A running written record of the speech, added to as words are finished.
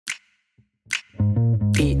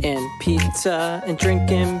Eating pizza and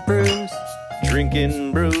drinking brews.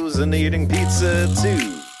 Drinking brews and eating pizza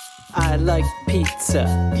too. I like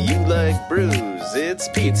pizza. You like brews. It's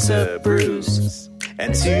Pizza Brews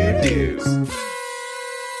and Two Dudes.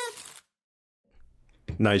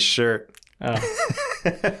 Nice shirt. Oh.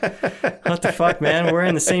 What the fuck, man? We're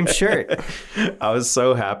wearing the same shirt. I was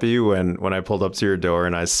so happy when I pulled up to your door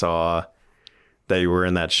and I saw that you were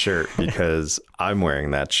in that shirt because I'm wearing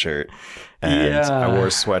that shirt. And Yeah. I wore a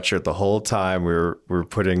sweatshirt the whole time we were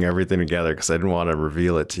putting everything together because I didn't want to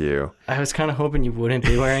reveal it to you. I was kind of hoping you wouldn't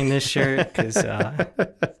be wearing this shirt because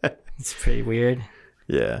it's pretty weird.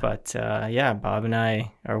 Yeah. But yeah, Bob and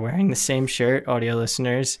I are wearing the same shirt, audio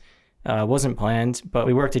listeners. Wasn't planned, but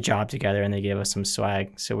we worked a job together and they gave us some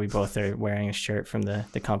swag. So we both are wearing a shirt from the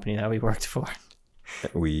company that we worked for.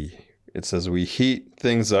 It says we heat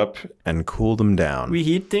things up and cool them down. We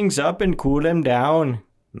heat things up and cool them down.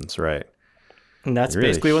 That's right. And that's You really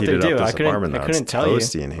basically what they heated do. up I this apartment, though. couldn't It's tell you.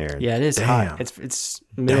 toasty in here. Yeah, it is Damn. hot. It's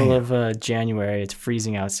middle of January. It's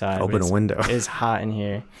freezing outside. but Open a window. It is hot in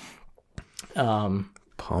here.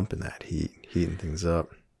 Pumping that heat, heating things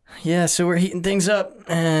up. Yeah, so we're heating things up,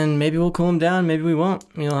 and maybe we'll cool them down. Maybe we won't.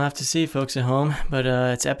 You'll have to see, folks at home. But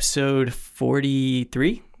it's episode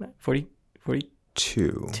 43?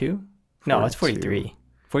 42? No, it's 43.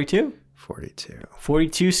 42? 42.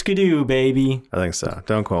 42 skidoo, baby. I think so.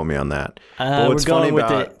 Don't quote me on that. But what's we're going funny with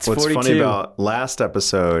about it. It's what's 42. funny about last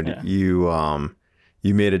episode, Yeah.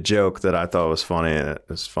 you made a joke that I thought was funny. And it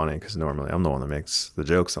was funny because normally I'm the one that makes the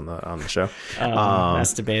jokes on the show.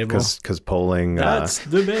 That's debatable. Because polling. That's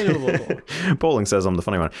debatable. Polling says I'm the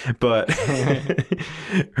funny one. But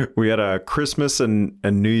we had a Christmas and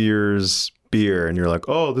New Year's beer, and you're like,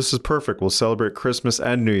 oh, this is perfect. We'll celebrate Christmas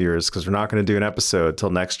and New Year's because we're not going to do an episode till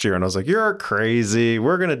next year. And I was like, you're crazy.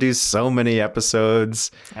 We're going to do so many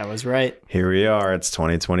episodes. I was right. Here we are. It's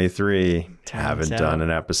 2023. Turns Haven't out. done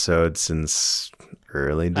an episode since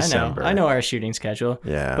early December. I know our shooting schedule.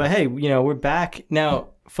 Yeah. But hey, we're back. Now,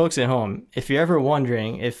 folks at home, if you're ever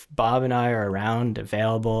wondering if Bob and I are around,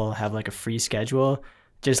 available, have like a free schedule,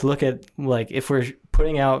 just look at like if we're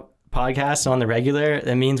putting out podcasts on the regular,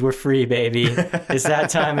 that means we're free, baby. It's that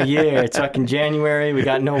time of year. It's fucking January. We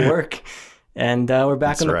got no work. And we're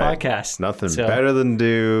back That's on the right. podcast. Nothing So, better than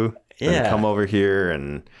than Yeah. come over here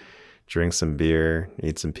and drink some beer,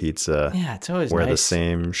 eat some pizza, Yeah, it's always wear nice. the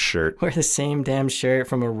same shirt. Wear the same damn shirt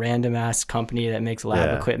from a random ass company that makes lab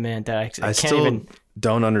Yeah. equipment that I can't still even.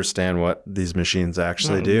 don't understand what these machines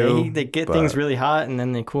actually do. They get but things really hot and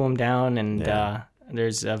then they cool them down, and Yeah.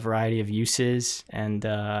 there's a variety of uses, and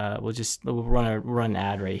we'll run an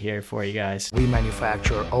ad right here for you guys. We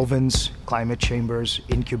manufacture ovens, climate chambers,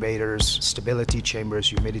 incubators, stability chambers,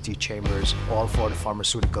 humidity chambers, all for the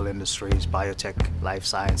pharmaceutical industries, biotech, life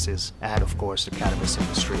sciences, and of course the cannabis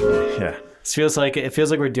industry. Yeah. It feels like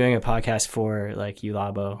we're doing a podcast for like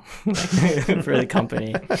Ulabo, for the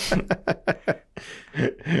company.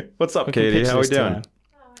 What's up, We can Katie? pitch How we this to doing? them.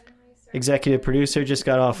 Executive producer just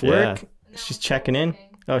got off work. She's checking in.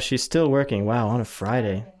 Oh, she's still working. Wow, on a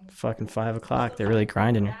Friday. Fucking 5 o'clock. They're really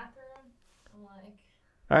grinding her.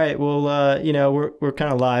 All right. Well, we're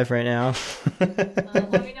kind of live right now.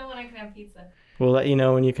 Let me know when I can have pizza. We'll let you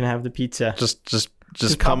know when you can have the pizza. Just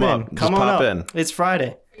pop come in. up. Come just on pop up. in. It's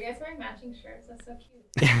Friday. Are you guys wearing matching shirts? That's so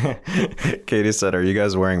cute. Katie said, are you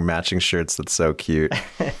guys wearing matching shirts? That's so cute.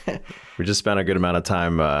 We just spent a good amount of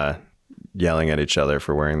time yelling at each other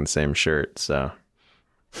for wearing the same shirt. So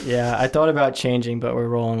Yeah, I thought about changing, but we're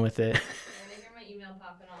rolling with it. I hear my email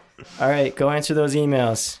popping up. So. All right, go answer those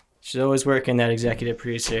emails. She's always working, that executive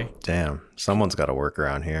producer. damn, someone's got to work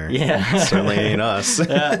around here. Yeah. Certainly ain't us.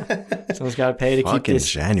 Yeah. Someone's got to pay to keep Fucking this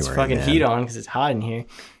January, fucking man. heat on because it's hot in here.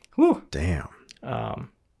 Whew. Damn.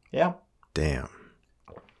 Yeah. Damn.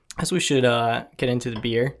 So we should get into the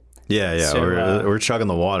beer. Yeah. So, we're chugging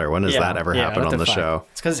the water. When does that ever happen what on the fuck? show?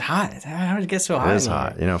 It's because it's hot. How did it get so hot? It is in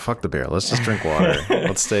hot. Here? You know, fuck the beer. Let's just drink water.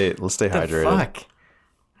 Let's stay What hydrated. the fuck?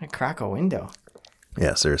 I crack a window.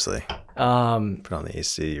 Yeah, seriously. Put on the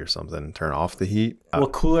AC or something. Turn off the heat. We'll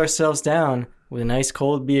cool ourselves down with a nice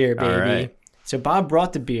cold beer, baby. All right. So Bob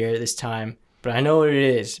brought the beer this time, but I know what it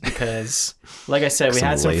is because, like I said, we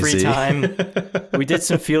had some free lazy. time. We did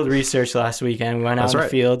some field research last weekend. We went out That's in the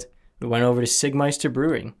right. field. We went over to Sigmeister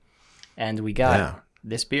Brewing, and we got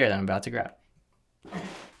this beer that I'm about to grab.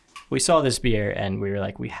 We saw this beer, and we were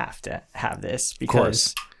like, we have to have this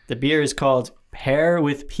because the beer is called Pear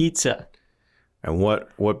with Pizza. And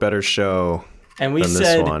what better show And we than this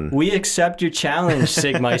said, one? we accept your challenge,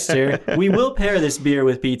 Sigmeister. We will pair this beer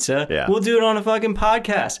with pizza. Yeah. We'll do it on a fucking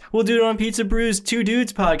podcast. We'll do it on Pizza Brews 2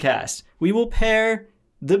 Dudes podcast. We will pair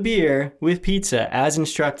the beer with pizza as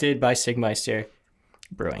instructed by Sigmeister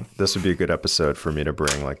Brewing. This would be a good episode for me to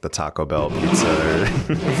bring like the Taco Bell pizza or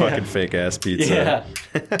fucking fake ass pizza.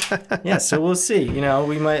 Yeah. So we'll see. You know,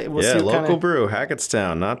 we'll see. What Local kinda... brew,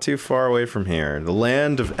 Hackettstown, not too far away from here. The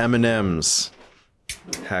land of M&Ms,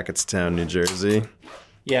 Hackettstown, New Jersey.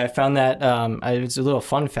 Yeah, I found that. It's a little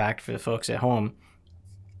fun fact for the folks at home.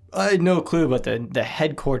 I had no clue about the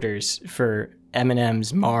headquarters for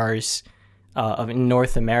M&M's Mars of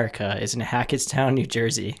North America is in Hackettstown, New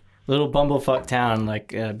Jersey. Little bumblefuck town, like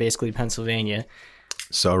basically Pennsylvania.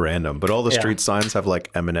 So random, but all the street signs have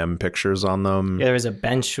like M&M pictures on them. Yeah, there was a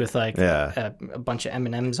bench with like Yeah. a bunch of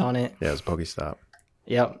M&Ms on it. Yeah, it was Pokestop.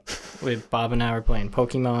 Yep. With Bob and I were playing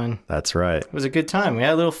Pokemon. That's right. It was a good time. We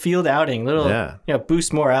had a little field outing,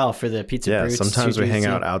 boost morale for the Pizza Yeah, Brutes. sometimes we hang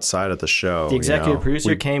out outside at the show. The executive you know.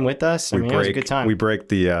 producer came with us. I mean, it was a good time. We break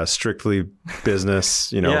the strictly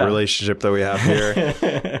business, relationship that we have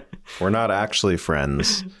here. We're not actually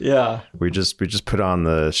friends. Yeah. We just put on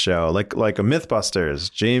the show like a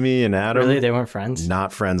Mythbusters. Jamie and Adam. Really, they weren't friends.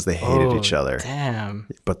 Not friends. They hated each other. Damn.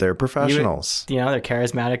 But they're professionals. They're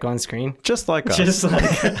charismatic on screen. Just like us. Just like.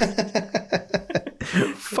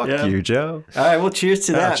 Fuck you, Joe. All right. Well, cheers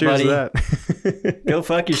to that, cheers buddy. to that. Go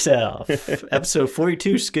fuck yourself. Episode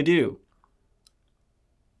 42, Skidoo.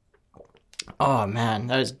 Oh man,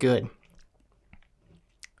 that is good.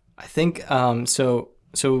 I think so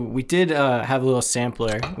we did have a little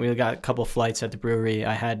sampler. We got a couple flights at the brewery.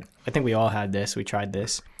 I think we all had this. We tried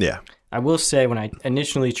this. Yeah. I will say when I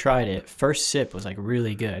initially tried it, first sip was like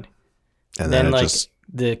really good. And then it like just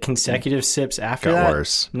the consecutive sips after got that,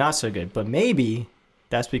 worse. Not so good. But maybe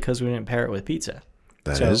that's because we didn't pair it with pizza.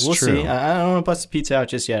 That so is we'll true. see. I don't want to bust the pizza out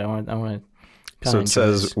just yet. I want to. So it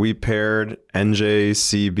says, we paired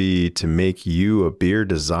NJCB to make you a beer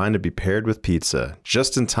designed to be paired with pizza,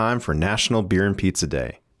 just in time for National Beer and Pizza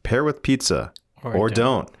Day. Pair with pizza or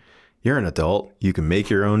don't. You're an adult. You can make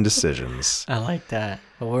your own decisions. I like that.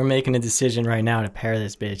 Well, we're making a decision right now to pair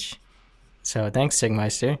this bitch. So thanks,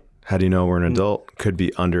 Sigmeister. How do you know we're an adult? Could be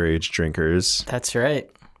underage drinkers. That's right.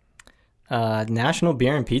 National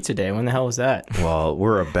Beer and Pizza Day. When the hell was that? Well,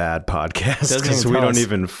 we're a bad podcast Doesn't because even we tell don't us.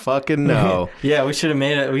 even fucking know. Yeah, we should have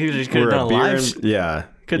made it. We could have done a live. Yeah.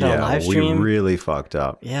 Could have done a live stream. We really fucked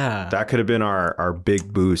up. Yeah. That could have been our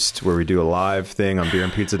big boost where we do a live thing on Beer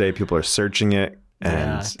and Pizza Day. People are searching it,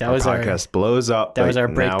 and that our was podcast blows up. That was our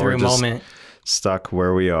now breakthrough we're just moment. Stuck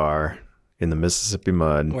where we are in the Mississippi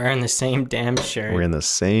mud. Wearing the same damn shirt. We're in the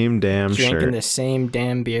same damn drinking shirt. the same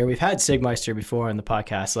damn beer. We've had Sigmeister before on the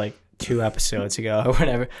podcast, like 2 episodes ago or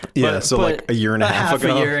whatever. Yeah, so like a year and a half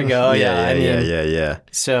ago. A year ago, yeah. Yeah.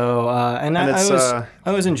 So, I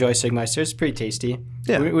always enjoy Sigmeister. It's pretty tasty.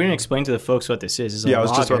 Yeah. We didn't explain to the folks what this is. It's I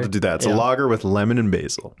was just about to do that. It's a lager with lemon and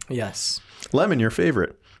basil. Yes. Lemon, your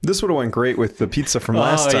favorite. This would have went great with the pizza from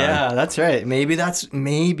last time. Oh, yeah, that's right. Maybe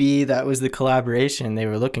that was the collaboration they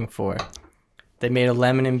were looking for. They made a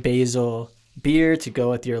lemon and basil beer to go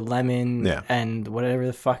with your lemon and whatever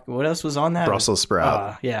the fuck. What else was on that? Brussels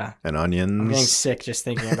sprout. Yeah. And onions. I'm getting sick just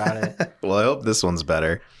thinking about it. Well, I hope this one's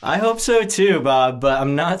better. I hope so too, Bob, but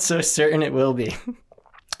I'm not so certain it will be.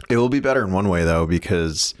 It will be better in one way, though,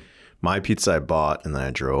 because my pizza I bought and then I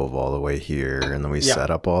drove all the way here and then we set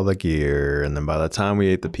up all the gear. And then by the time we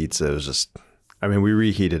ate the pizza, it was just, we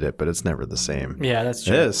reheated it, but it's never the same. Yeah, that's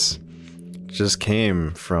true. This just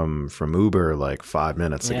came from Uber like 5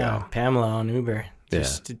 minutes ago. Pamela on Uber.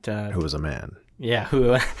 Who was a man. Yeah,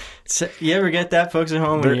 who? So, you ever get that, folks at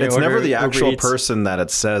home? It's never the actual person that it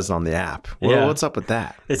says on the app. Well, what's up with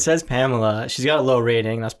that? It says Pamela. She's got a low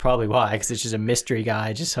rating. That's probably why, because it's just a mystery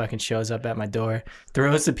guy just fucking shows up at my door,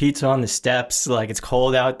 throws the pizza on the steps like it's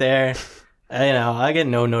cold out there. I get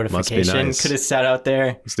no notification. Must be nice. Could have sat out there.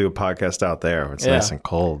 Let's do a podcast out there. It's nice and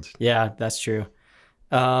cold. Yeah, that's true.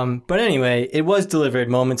 But anyway, it was delivered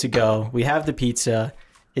moments ago. We have the pizza.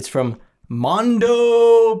 It's from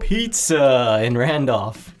Mondo Pizza in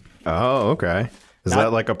Randolph. Oh, okay. Is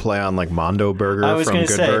that like a play on like Mondo Burger from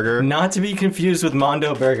Good Burger? Not to be confused with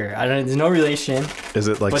Mondo Burger. There's no relation. Is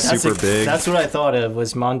it like super big? That's what I thought of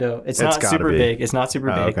was Mondo. It's not super big. It's not super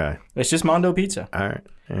big. Okay. It's just Mondo Pizza. All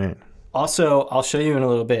right. Also, I'll show you in a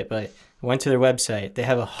little bit, but I went to their website. They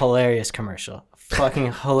have a hilarious commercial.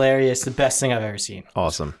 Fucking hilarious. The best thing I've ever seen.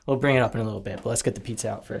 Awesome. We'll bring it up in a little bit, but let's get the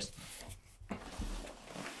pizza out first.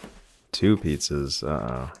 2 pizzas.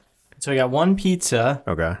 So we got 1 pizza.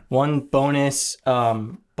 Okay. 1 bonus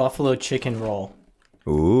buffalo chicken roll.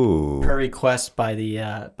 Ooh. per request by the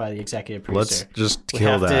executive producer. Let's just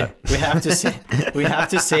kill that. We have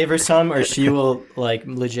to save her some, or she will like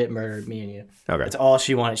legit murder me and you. Okay. That's all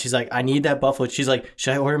she wanted. She's like, I need that buffalo. She's like,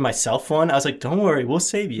 should I order myself one? I was like, don't worry, we'll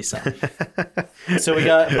save you some. So we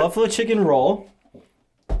got a buffalo chicken roll,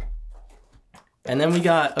 and then we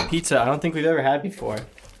got a pizza I don't think we've ever had before.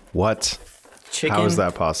 What? Chicken How is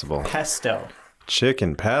that possible? pesto.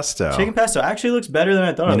 Chicken pesto. Chicken pesto actually looks better than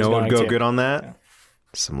I thought. You it was know what going would go to. good on that?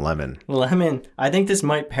 Some lemon. Lemon. I think this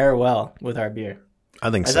might pair well with our beer. I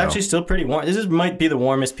think It's so. actually still pretty warm. Might be the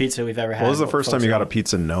warmest pizza we've ever had. Well, this is the first time you got a folks.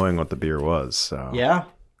 pizza knowing what the beer was. So Yeah,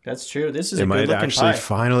 that's true. This is it a might good looking actually pie.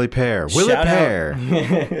 finally pair. Will it Shout pair?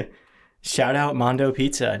 out- Shout out Mondo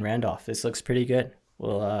Pizza in Randolph. This looks pretty good.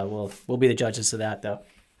 We'll be the judges of that though.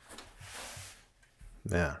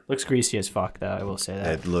 Yeah. Looks greasy as fuck though. I will say that.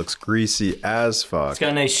 It looks greasy as fuck. It's got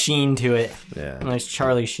a nice sheen to it. Yeah. A nice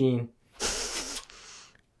Charlie Sheen.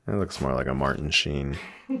 It looks more like a Martin Sheen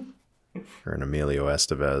or an Emilio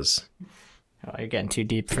Estevez. Oh, you're getting too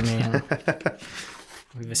deep for me. Huh?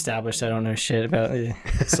 We've established I don't know shit about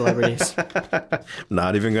celebrities.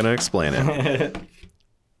 Not even going to explain it.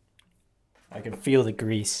 I can feel the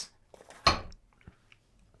grease.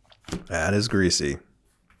 That is greasy.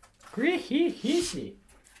 Greasy.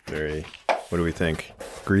 Very. What do we think?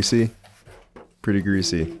 Greasy? Pretty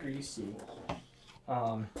greasy. Greasy.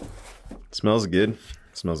 Smells good.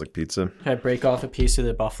 Smells like pizza. Should I break off a piece of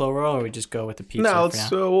the buffalo roll, or we just go with the pizza? No, for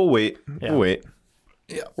let's, now? we'll wait. Yeah. We'll wait.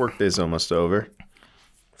 Yeah. Workday's almost over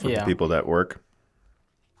for the Yeah. people that work.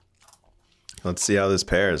 Let's see how this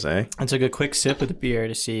pairs, eh? I took a quick sip of the beer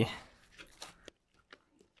to see.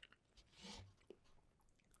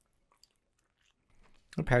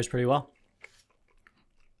 It pairs pretty well.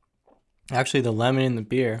 Actually, the lemon in the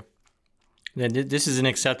beer. This is an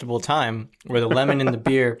acceptable time where the lemon in the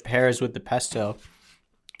beer pairs with the pesto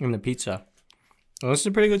in the pizza. Well, this is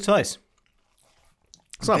a pretty good slice.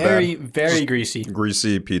 It's not Very, bad. very greasy.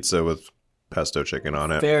 Greasy pizza with pesto chicken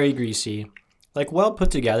on it. Very greasy. Like, well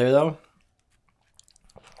put together, though.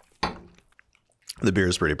 The beer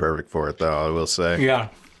is pretty perfect for it, though, I will say. Yeah,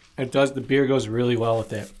 it does. The beer goes really well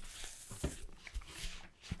with it.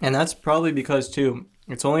 And that's probably because, too,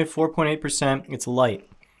 it's only 4.8%. It's light.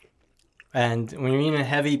 And when you're eating a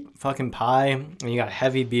heavy fucking pie and you got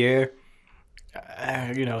heavy beer,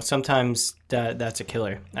 sometimes that's a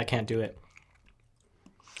killer. I can't do it.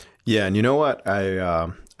 Yeah, and you know what?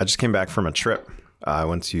 I just came back from a trip. I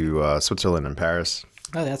went to Switzerland and Paris.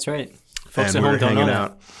 Oh, that's right. Folks and at we home were don't know hanging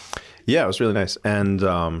that. out. Yeah, it was really nice. And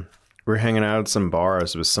we were hanging out at some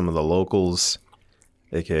bars with some of the locals,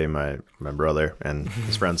 aka my brother and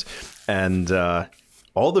his friends. And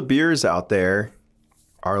all the beers out there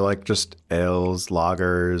are like just ales,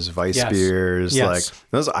 lagers, Weiss Yes. beers, Yes. like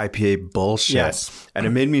those IPA bullshit. Yes. And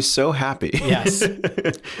it made me so happy. Yes.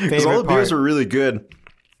 Because all the beers were really good.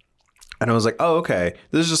 And I was like, oh, okay.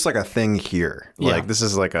 This is just like a thing here. Yeah. Like this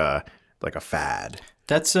is like a fad.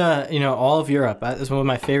 That's all of Europe. That's one of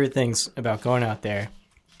my favorite things about going out there.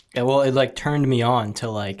 It like turned me on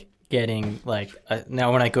to like getting like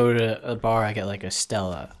now when I go to a bar I get like a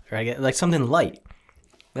Stella or I get like something light.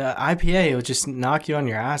 The IPA will just knock you on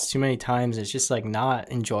your ass too many times. It's just like not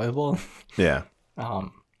enjoyable. Yeah.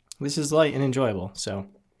 This is light and enjoyable. So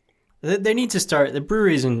they need to start. The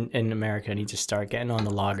breweries in America need to start getting on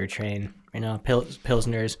the lager train.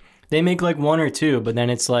 Pilsners. They make like one or two, but then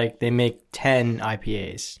it's like they make 10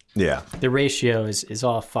 IPAs. Yeah. The ratio is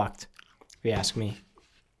all fucked, if you ask me.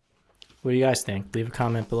 What do you guys think? Leave a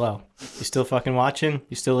comment below. You still fucking watching?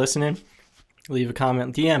 You still listening? Leave a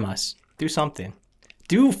comment. DM us. Do something.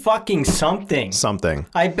 Do fucking something. Something.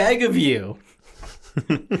 I beg of you.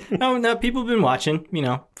 No, people have been watching.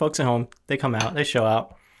 Folks at home, they come out, they show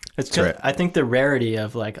out. It's 'cause right. I think the rarity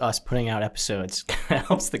of like us putting out episodes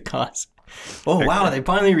helps the cause. Oh wow, they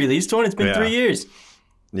finally released one. It's been 3 years.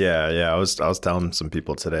 Yeah. I was telling some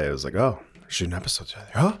people today. I was like, oh, we're shooting episodes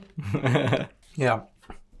together. Huh? Yeah.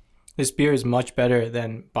 This beer is much better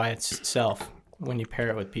than by itself when you pair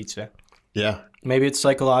it with pizza. Yeah. Maybe it's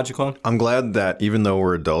psychological. I'm glad that even though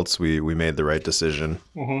we're adults, we made the right decision.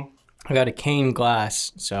 I got a cane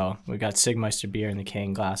glass, so we got Sigmeister beer in the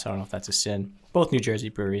cane glass. I don't know if that's a sin. Both New Jersey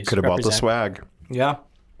breweries. Could have bought the represent. swag. Yeah.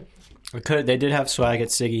 We could. They did have swag at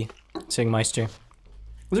Sigmeister. It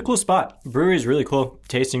was a cool spot. The brewery is really cool.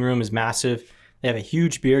 Tasting room is massive. They have a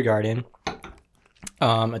huge beer garden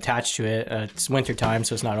attached to it. It's winter time,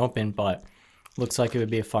 so it's not open, but looks like it would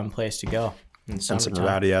be a fun place to go in And some summertime.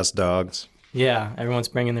 rowdy ass dogs. Yeah, everyone's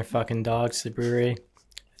bringing their fucking dogs to the brewery.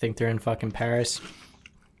 I think they're in fucking Paris.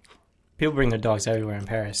 People bring their dogs everywhere in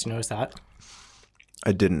Paris. You notice that?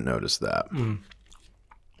 I didn't notice that.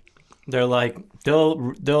 They're like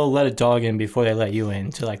they'll let a dog in before they let you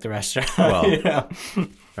into like the restaurant. Well, you know?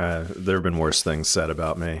 There have been worse things said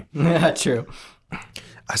about me. Yeah, true.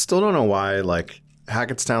 I still don't know why, like,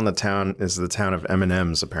 Hackettstown, the town, is the town of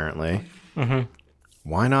M&Ms, apparently. Mm-hmm.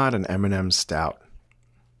 Why not an M&M stout?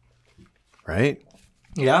 Right?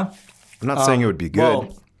 Yeah. I'm not saying it would be good.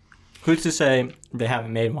 Well, who's to say they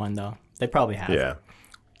haven't made one, though? They probably have. Yeah.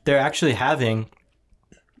 They're actually having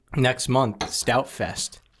next month Stout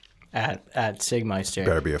Fest at Sigmeister.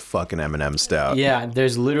 Better be a fucking M&M stout. Yeah,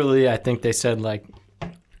 there's literally, I think they said like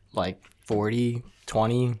 40,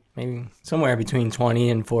 20, maybe somewhere between 20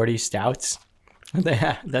 and 40 stouts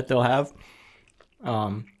that they'll have.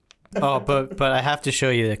 But I have to show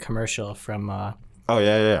you the commercial from Oh,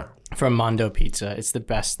 yeah. from Mondo Pizza. It's the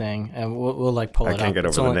best thing, and we'll like pull it I up. can't get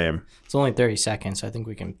over the name. It's only 30 seconds. I think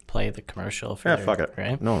we can play the commercial. Yeah, fuck it.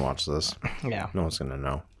 Right? No one watches this. Yeah. No one's going to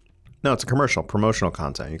know. No, it's a commercial. Promotional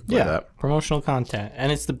content. You can play that. Promotional content,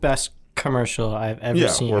 and it's the best commercial I've ever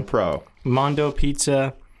seen. Yeah, we're pro. Mondo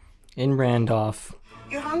Pizza in Randolph.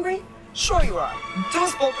 You hungry? Sure you are. Do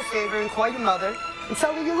us both a favor and call your mother and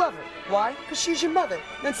tell her you love her. Why? Because she's your mother.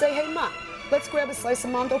 Then say, hey, Ma, let's grab a slice of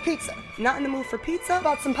Mondo Pizza. Not in the mood for pizza?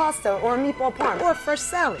 About some pasta or a meatball parm or a fresh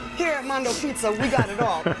salad. Here at Mondo Pizza, we got it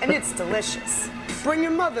all, and it's delicious. Bring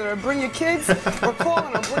your mother or bring your kids, or call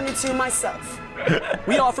and I'll bring it to you myself.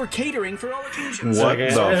 We offer catering for all occasions. What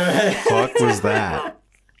the fuck was that?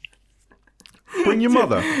 Bring your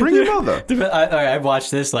mother. Bring your mother. I've watched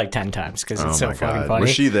this like 10 times because it's so my fucking God. funny. Was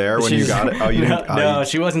she there when you got it? Oh, you didn't. No,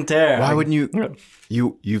 she wasn't there. Why wouldn't you?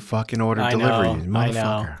 You fucking ordered delivery, you motherfucker.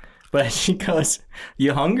 I know. But she goes,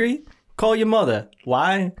 "You hungry? Call your mother.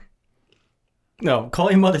 Why? No, call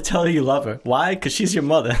your mother. Tell her you love her. Why? Because she's your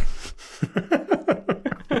mother."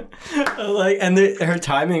 Her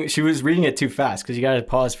timing. She was reading it too fast because you got to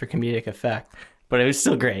pause for comedic effect. But it was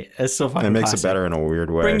still great. It's still fucking. It makes classic. it better in a weird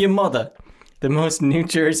way. Bring your mother. The most New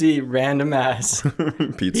Jersey random ass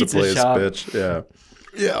pizza place, shop. bitch.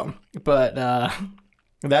 Yeah. But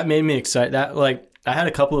that made me excited. That I had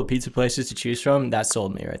a couple of pizza places to choose from. That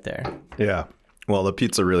sold me right there. Yeah. Well, the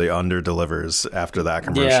pizza really under delivers after that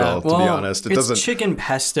commercial. To be honest, it doesn't. Chicken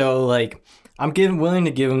pesto. Like I'm willing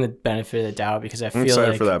to give them the benefit of the doubt because I feel I'm excited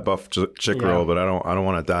like for that buff chick roll, but I don't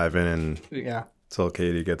want to dive in until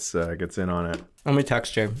Katie gets in on it. Let me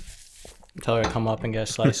text her. Tell her to come up and get a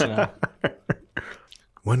slice.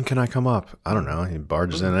 When can I come up? I don't know. He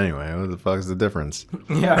barges in anyway. What the fuck is the difference?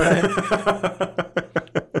 Yeah, right.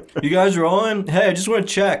 You guys rolling? Hey, I just want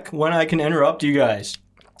to check when I can interrupt you guys.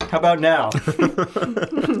 How about now?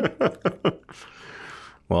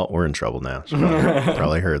 Well, we're in trouble now. She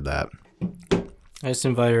probably heard that. I just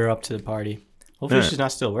invited her up to the party. Hopefully she's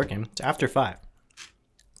not still working. It's after 5.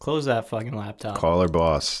 Close that fucking laptop. Call her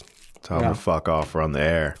boss. Tell him to fuck off. We're on the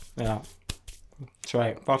air. Yeah. That's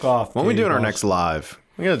right. Fuck off. When are we doing our next live?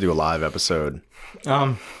 We got to do a live episode.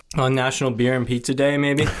 On National Beer and Pizza Day,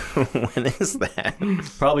 maybe. When is that?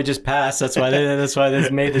 Probably just passed. That's why they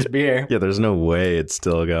made this beer. Yeah, there's no way it's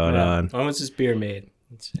still going on. When was this beer made?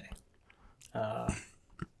 Let's see.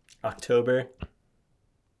 October.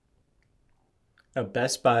 Oh,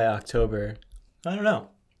 Best by October. I don't know.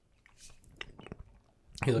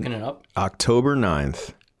 You looking it up? October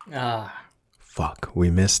 9th. Fuck,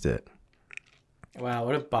 we missed it. Wow,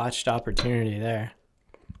 what a botched opportunity there.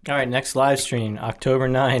 All right, next live stream, October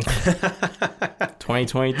 9th,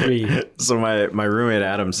 2023. So my roommate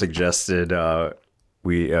Adam suggested because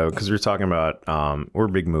we were talking about we're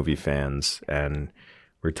big movie fans and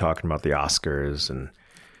we're talking about the Oscars and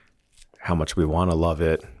how much we want to love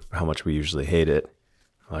it, how much we usually hate it.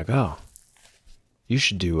 I'm like, oh, you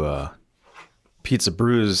should do a Pizza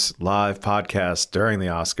Brews live podcast during the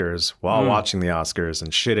Oscars while watching the Oscars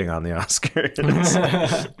and shitting on the Oscars.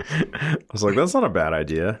 I was like, that's not a bad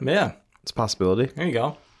idea. Yeah. It's a possibility. There you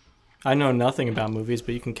go. I know nothing about movies,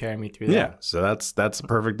 but you can carry me through that. Yeah. So that's a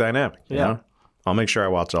perfect dynamic. You know? I'll make sure I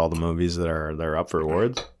watch all the movies that are up for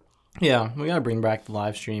awards. Yeah. We got to bring back the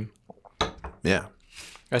live stream. Yeah.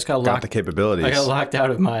 I just got the capabilities. I got locked out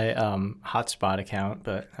of my hotspot account,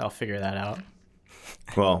 but I'll figure that out.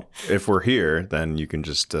 Well, if we're here, then you can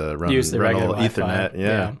just run a Use the regular little Wi-Fi. Ethernet.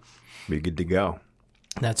 Yeah. Be good to go.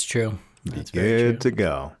 That's true. That's Be very good true. to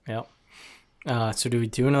go. Yep. So do we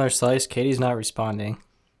do another slice? Katie's not responding.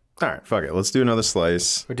 All right, fuck it. Let's do another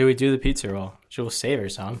slice. Or do we do the pizza roll? She'll save her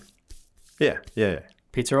some. Yeah.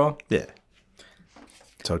 Pizza roll? Yeah.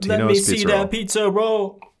 Totino's Let me pizza see roll. that pizza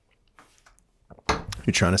roll.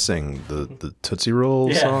 You're trying to sing the Tootsie Roll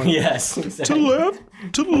Yeah, song? yes. To Exactly. the left,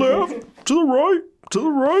 to the left, to the right, to the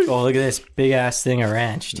right. Oh, look at this big ass thing of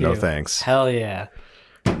ranch, too. No thanks. Hell yeah.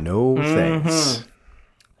 No thanks.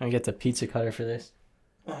 I'm get the pizza cutter for this.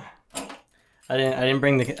 I didn't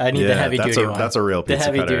bring the. I need the heavy duty one. That's a real pizza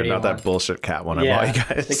heavy cutter, duty not one. that bullshit cat one I bought you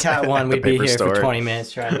guys. The cat one, we'd be here for 20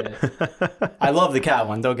 minutes trying to. I love the cat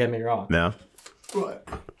one. Don't get me wrong. No. What?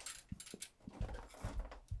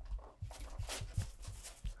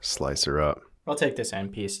 Slice her up. I'll take this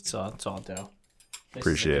end piece. It's all dough.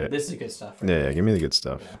 Appreciate it. This is good stuff. Yeah, give me the good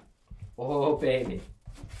stuff. Yeah. Oh baby.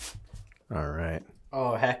 All right.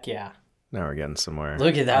 Oh heck yeah. Now we're getting somewhere.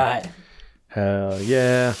 Look at that. Hell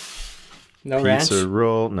yeah. No Pizza ranch.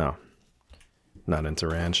 roll. No. Not into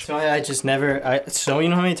ranch. So I just never. So you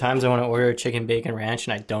know how many times I want to order chicken bacon ranch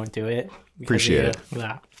and I don't do it. Appreciate it.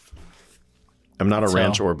 Yeah. I'm not a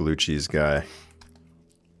ranch or blue cheese guy.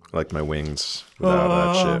 I like my wings without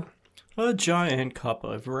that shit. A giant cup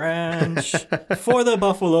of ranch for the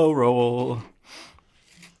buffalo roll.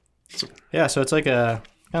 Yeah, so it's like a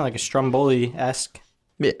kind of like a Stromboli-esque.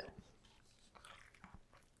 Yeah.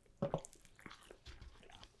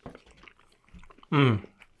 Oh,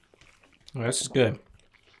 this is good.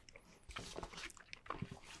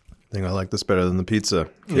 I think I like this better than the pizza.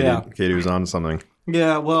 Katie was on something.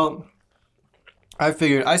 Yeah, well, I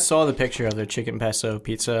figured I saw the picture of their chicken pesto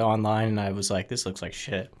pizza online, and I was like, "This looks like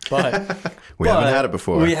shit." But We haven't had it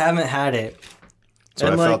before. We haven't had it. That's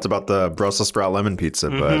what And I like, felt about the Brussels sprout lemon pizza,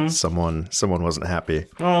 but someone wasn't happy.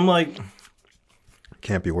 well, I'm like,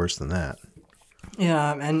 Can't be worse than that.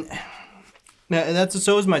 yeah, and that's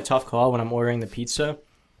always my tough call when I'm ordering the pizza.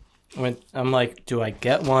 When I'm like, do I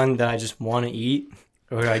get one that I just want to eat,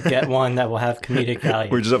 or do I get one that will have comedic value?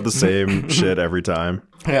 We just have the same shit every time.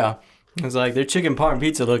 Yeah, it's like their chicken parm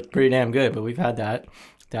pizza looked pretty damn good, but we've had that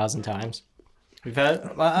 1,000 times. We've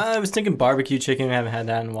had. I was thinking barbecue chicken. We haven't had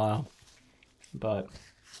that in a while, but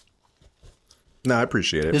No, I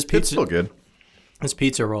appreciate it. This It's pizza- still good. this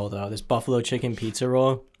pizza roll though, this buffalo chicken pizza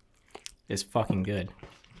roll, is fucking good.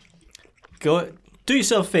 Go do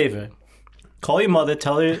yourself a favor. Call your mother.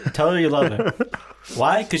 Tell her you love her.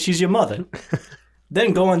 Why? Because she's your mother.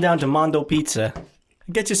 Then go on down to Mondo Pizza.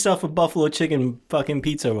 Get yourself a buffalo chicken fucking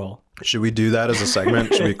pizza roll. Should we do that as a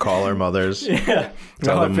segment? Should we call our mothers? Yeah.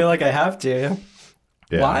 Tell No, I them- feel like I have to.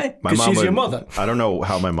 Yeah. Why? My 'Cause mom she's your would- mother. I don't know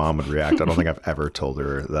how my mom would react. I don't think I've ever told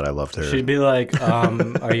her that I loved her. She'd be like,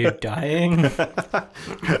 are you dying? I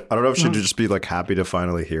don't know if she'd just be like happy to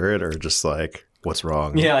finally hear it or just like, what's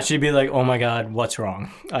wrong? Yeah, she'd be like, oh my God, what's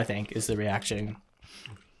wrong? I think is the reaction.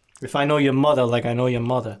 If I know your mother like I know your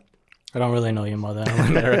mother. I don't really know your mother. I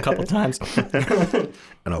only met her a couple times.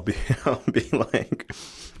 And I'll be like,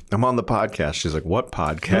 I'm on the podcast. She's like, what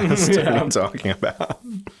podcast Yeah. are you talking about?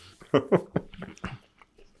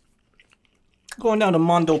 Going down to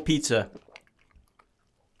Mondo Pizza.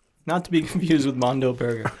 Not to be confused with Mondo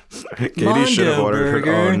Burger. Katie should have Mondo ordered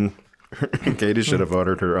Burger. her own. Katie should have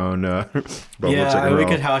ordered her own buffalo Yeah, chicken we roll.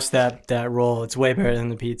 could house that roll. It's way better than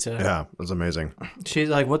the pizza. Yeah, it was amazing. She's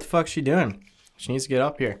like, what the fuck's she doing? She needs to get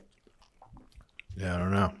up here. Yeah, I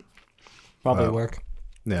don't know. Probably work.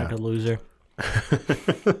 Yeah. Like a loser.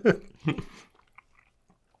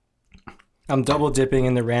 I'm double dipping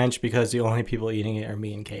in the ranch because the only people eating it are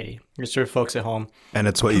me and Katie. Just for folks at home. And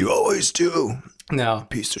it's what you always do. No.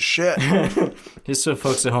 Piece of shit. Just so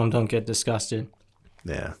folks at home don't get disgusted.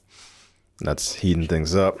 Yeah. That's heating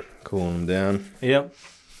things up, cooling them down. Yep.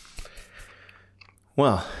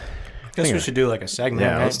 Well, Guess we should do like a segment,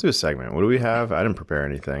 yeah, right? let's do a segment. What do we have? I didn't prepare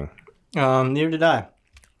anything. Neither did I.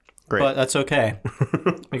 Great. But that's okay.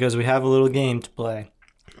 Because we have a little game to play.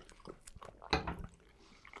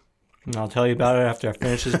 And I'll tell you about it after I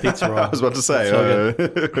finish this pizza roll. I was about to say. So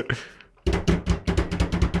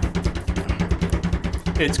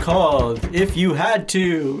It's called If You Had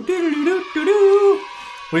To. Doo-doo-doo-doo-doo.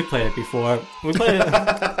 We've played it before. We played it.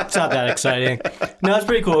 It's not that exciting. No, it's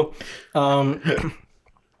pretty cool.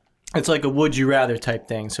 It's like a would you rather type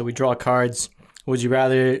thing. So we draw cards. Would you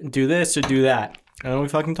rather do this or do that? And then we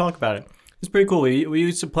fucking talk about it. It's pretty cool. We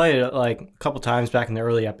used to play it like a couple times back in the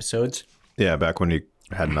early episodes. yeah, back when you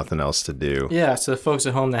had nothing else to do. Yeah, so the folks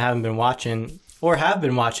at home that haven't been watching or have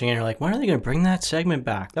been watching and are like, when are they going to bring that segment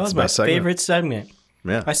back? That was the my best segment. favorite segment.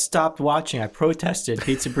 Yeah. I stopped watching. I protested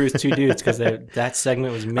Pizza Brews Two Dudes because that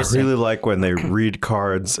segment was I missing. really like when they read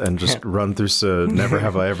cards and just run through never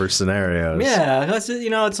have I ever scenarios. Yeah, that's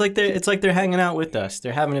it's like they're hanging out with us.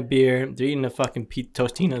 They're having a beer. They're eating a fucking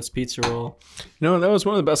Tostino's pizza roll. You know, that was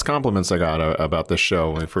one of the best compliments I got about this show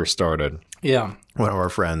when we first started. Yeah, One of our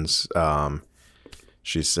friends,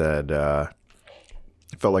 she said, I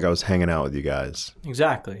felt like I was hanging out with you guys.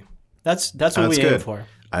 exactly. That's what That's we aim good. for.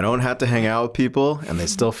 I don't have to hang out with people, and they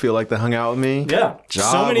still feel like they hung out with me. Yeah,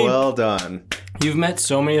 Job well done. You've met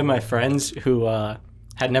so many of my friends who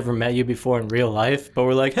had never met you before in real life, but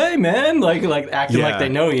were like, "Hey, man," like acting like they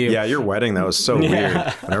know you. Yeah, your wedding, that was so weird.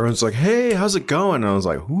 And everyone's like, "Hey, how's it going?" And I was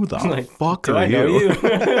like, "Who the fuck Do are I know you?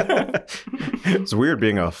 It's weird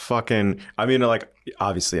being a fucking. I mean, like,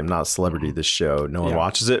 obviously, I'm not a celebrity. This show, no one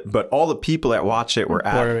watches it, but all the people that watch it were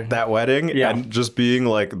at that wedding, and just being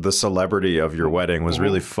like the celebrity of your wedding was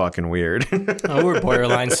really fucking weird. Oh, we're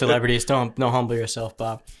borderline celebrities. Don't humble yourself,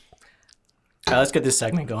 Bob. All right, let's get this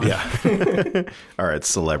segment going. Yeah. All right,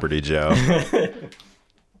 Celebrity Joe.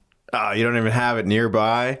 Oh, you don't even have it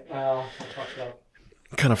nearby? Oh, I fucked up.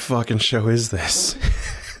 What kind of fucking show is this?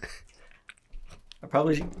 I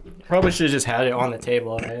probably should have just had it on the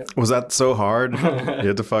table, right? Was that so hard? You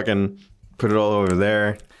had to fucking put it all over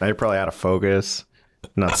there. Now you're probably out of focus.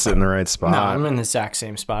 Not sitting in the right spot. No, I'm in the exact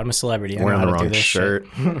same spot. I'm a celebrity. I Wearing know the how to do wrong this shirt.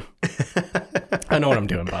 shit. I know what I'm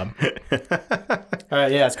doing, Bob. All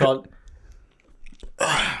right, yeah, it's called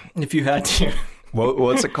If You Had To.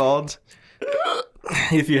 What's it called?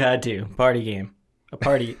 If You Had To. Party game. A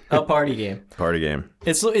party game. Party game.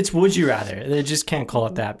 It's Would You Rather. They just can't call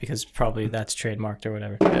it that because probably that's trademarked or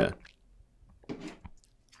whatever. Yeah.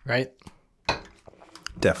 Right?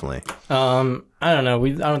 Definitely. I don't know. I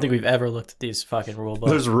don't think we've ever looked at these fucking rule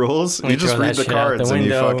books. There's rules? We You just throw read that the shit out cards the and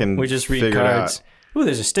you window. fucking We just read figure it cards. out. Ooh,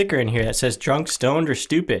 there's a sticker in here that says drunk, stoned, or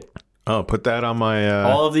stupid. Oh, put that on my...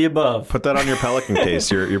 All of the above. Put that on your Pelican case.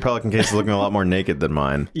 Your Pelican case is looking a lot more naked than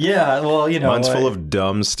mine. Yeah, well, you know. Mine's full of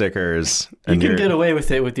dumb stickers. You can get away with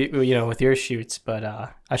it with your shoots, but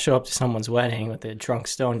I show up to someone's wedding with a drunk,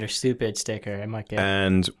 stoned, or stupid sticker. I might get.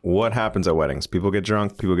 And what happens at weddings? People get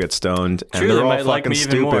drunk, people get stoned, and True, they're they all might fucking like me even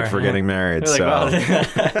stupid more. for getting married. They're like,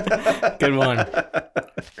 So wow. Good one.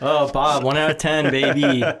 Oh, Bob, 1 out of 10,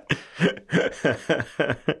 baby.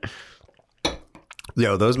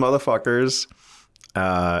 Yo, those motherfuckers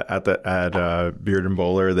at Beard and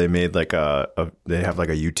Bowler, they made like they have like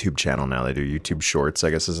a YouTube channel now. They do YouTube Shorts, I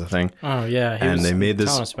guess is a thing. Oh yeah, and they made this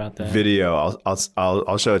telling us about that. video.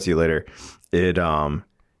 I'll show it to you later. It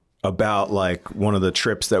about like one of the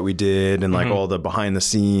trips that we did and like all the behind the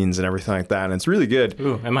scenes and everything like that. And it's really good.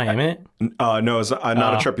 Ooh, am I in it? No, it's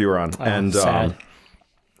not a trip you were on. And sad.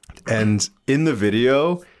 And in the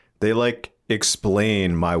video, they like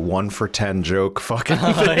explain my 1 for 10 joke fucking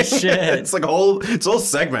Oh thing. shit! It's like a whole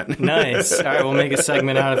segment. Nice. All right, we'll make a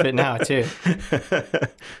segment out of it now too.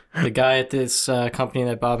 The guy at this company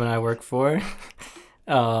that Bob and I work for,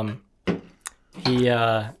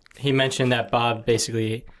 he mentioned that Bob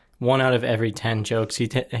basically 1 out of every 10 jokes he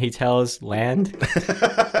tells land,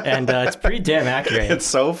 and it's pretty damn accurate. It's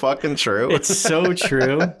so fucking true. It's so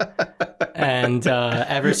true. And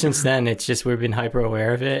ever since then, it's just we've been hyper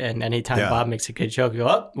aware of it. And anytime Bob makes a good joke, we go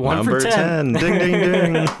up 1 Number for 10. Ding,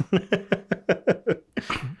 ding, ding.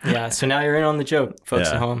 Yeah. So now you're in on the joke, folks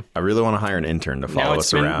at home. I really want to hire an intern to follow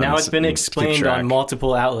us around. Now it's been and explained keep track. on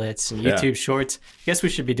multiple outlets and YouTube Shorts. I guess we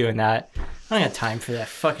should be doing that. I don't have time for that.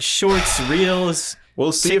 Fucking Shorts, Reels.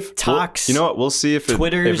 We'll see TikToks, you know what? We'll see if it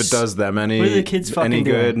does them What are the kids fucking any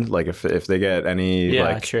good. doing? Like if they get any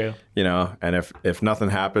like true. You know, and if nothing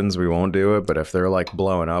happens, we won't do it. But if they're like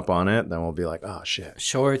blowing up on it, then we'll be like, oh shit.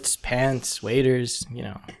 Shorts, pants, waders, you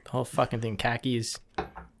know, the whole fucking thing, khakis.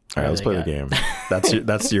 All right, let's play the game. That's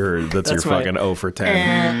your fucking 0 for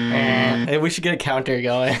 10. Hey, we should get a counter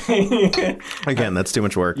going. Again, that's too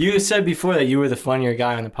much work. You said before that you were the funnier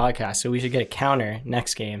guy on the podcast, so we should get a counter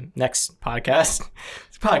next podcast.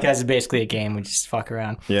 This podcast is basically a game. We just fuck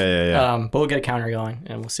around. Yeah. But we'll get a counter going,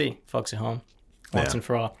 and we'll see, folks at home, once and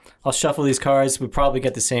for all. I'll shuffle these cards. We probably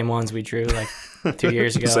get the same ones we drew like 2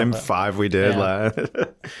 years ago. Same 5 we did. Yeah.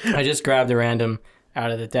 I just grabbed a random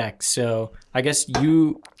out of the deck. So I guess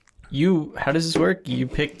you how does this work? You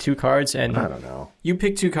pick 2 cards and I don't know. You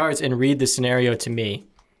pick 2 cards and read the scenario to me,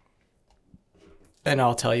 and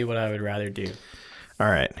I'll tell you what I would rather do. All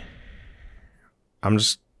right.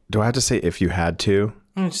 Do I have to say if you had to?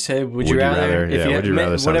 I'm just say would you rather? Yeah, would you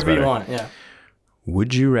rather sounds whatever better. you want. Yeah.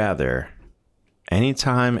 Would you rather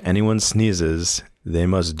anytime anyone sneezes, they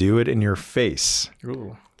must do it in your face,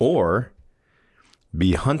 Ooh. or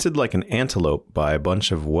be hunted like an antelope by a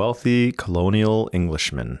bunch of wealthy colonial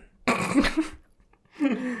Englishmen?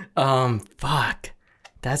 Fuck.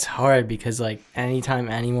 That's hard because like anytime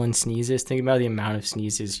anyone sneezes, think about the amount of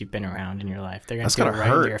sneezes you've been around in your life. They're That's gonna gonna get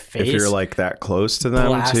right hurt into your face. if you're like that close to them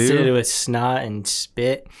blasted too. with snot and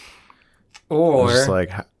spit. Or Just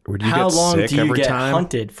like, would you how get long sick do you every get time?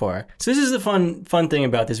 hunted for? So this is the fun thing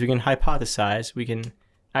about this. We can hypothesize.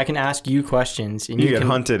 I can ask you questions, and You you get can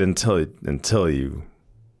hunted until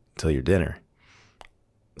your dinner.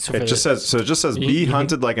 It just says be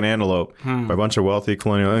hunted like an antelope by a bunch of wealthy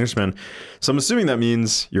colonial Englishmen. So I'm assuming that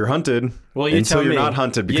means you're hunted until you're not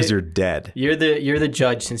hunted because you're dead. You're the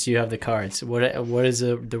judge since you have the cards. What does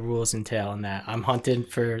the rules entail in that? I'm hunted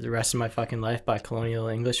for the rest of my fucking life by colonial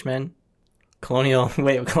Englishmen. What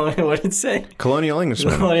did it say? Colonial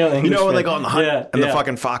Englishmen. You know when they go on the hunt and the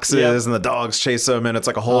fucking foxes and the dogs chase them and it's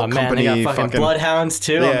like a whole company. They got fucking bloodhounds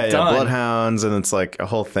too. Yeah, bloodhounds, and it's like a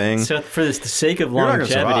whole thing. So for the sake of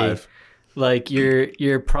longevity, like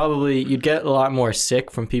you're probably you'd get a lot more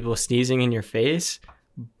sick from people sneezing in your face,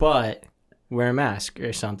 but wear a mask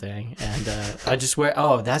or something. And I just wear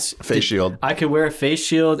face shield. I could wear a face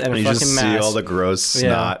shield and a fucking mask. You just see all the gross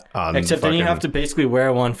snot on. Except then you have to basically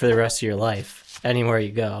wear one for the rest of your life anywhere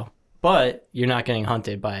you go. But you're not getting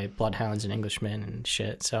hunted by bloodhounds and Englishmen and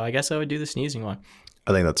shit. So I guess I would do the sneezing one.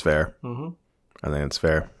 I think that's fair. I think that's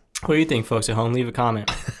fair. What do you think, folks at home? Leave a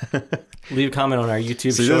comment. Leave a comment on our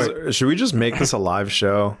YouTube short. Should we just make this a live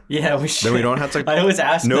show? Yeah, we should. Then we don't have to. I always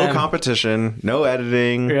ask them. Competition, no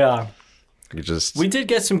editing. Yeah. We did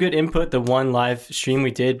get some good input. The one live stream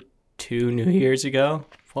we did 2 New Years ago.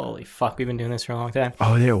 Holy fuck, we've been doing this for a long time.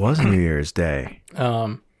 Oh, yeah, it was New Year's Day.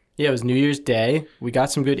 Yeah, it was New Year's Day. We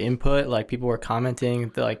got some good input. Like, people were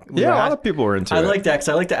commenting. A lot of people were into it. I like that because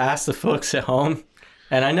I like to ask the folks at home,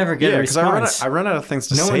 and I never get a response. I run out of things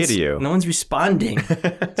to say to you. No one's responding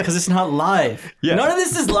because it's not live. Yeah. None of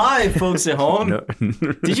this is live, folks at home. No.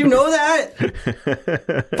 Did you know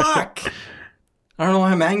that? Fuck. I don't know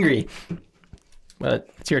why I'm angry. But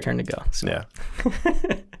it's your turn to go. So.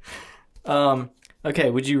 Yeah.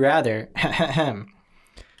 Okay, would you rather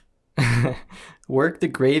work the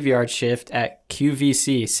graveyard shift at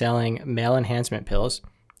QVC selling male enhancement pills?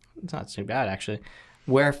 It's not too bad, actually.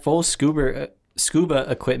 Wear full scuba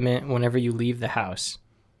equipment whenever you leave the house.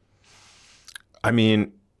 I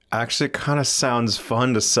mean, actually, it kind of sounds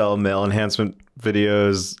fun to sell male enhancement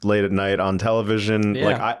videos late at night on television. Yeah.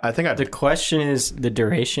 Like, I think the question is the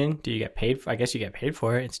duration. Do you get paid? I guess you get paid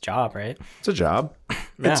for it. It's a job, right? It's a job.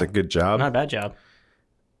 Yeah. It's a good job. Not a bad job.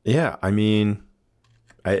 Yeah, I mean,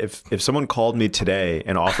 if someone called me today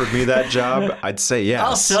and offered me that job, I'd say yes.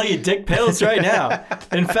 I'll sell you dick pills right now.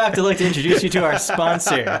 In fact, I'd like to introduce you to our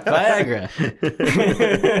sponsor, Viagra.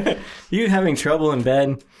 You having trouble in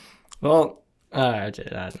bed? Well, I'm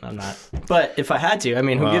not. But if I had to, I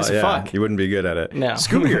mean, who gives a fuck? You wouldn't be good at it. No.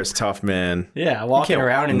 Scuba gear is tough, man. Yeah, walking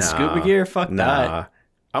around in scuba gear, fuck that.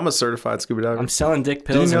 I'm a certified scuba diver. I'm selling dick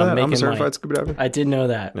pills and I'm making money. I'm a certified scuba diver. I did know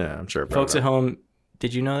that. Yeah, I'm sure. Folks at home,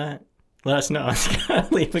 did you know that? Let us know.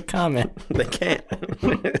 Leave a comment. They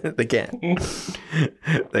can't. They can't.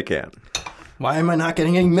 They can't. Why am I not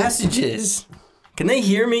getting any messages? Can they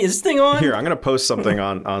hear me? Is this thing on? Here, I'm gonna post something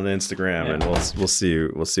on the Instagram, and we'll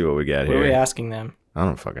see what we get here. What are we asking them? I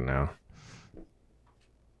don't fucking know.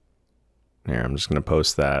 Here, I'm just gonna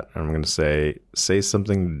post that. I'm gonna say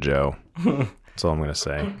something to Joe. That's all I'm gonna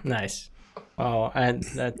say. Nice. Oh,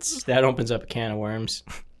 that opens up a can of worms.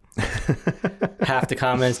 Half the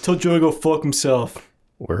comments, tell Joey to go fuck himself.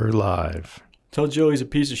 We're live. Tell Joey he's a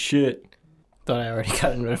piece of shit. Thought I already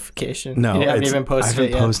got a notification. No, you haven't even posted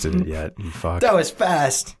it yet. I haven't posted it yet. You fuck. That was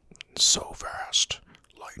fast. So fast.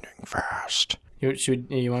 Lightning fast. You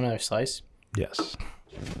want another slice? Yes.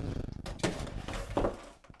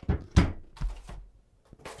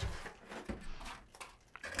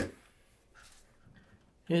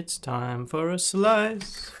 It's time for a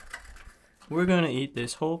slice. We're gonna eat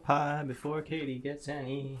this whole pie before Katie gets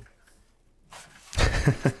any.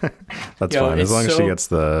 That's fine, as long as she gets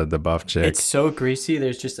the buff chick. It's so greasy.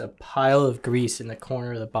 There's just a pile of grease in the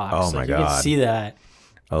corner of the box. Oh my god! You can see that.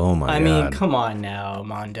 Oh my god! I mean, come on now,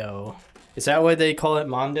 Mondo. Is that what they call it,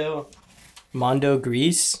 Mondo? Mondo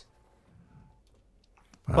grease.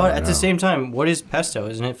 But at the same time, what is pesto?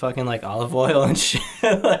 Isn't it fucking like olive oil and shit?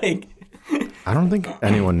 Like. I don't think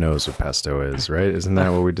anyone knows what pesto is, right? Isn't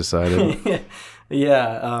that what we decided?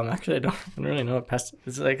 Yeah. Actually, I don't really know what pesto.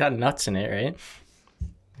 It's like got nuts in it, right?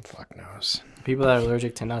 Fuck knows. People that are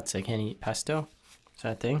allergic to nuts, they can't eat pesto. Is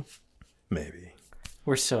that a thing? Maybe.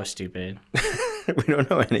 We're so stupid. We don't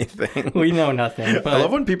know anything. We know nothing. But I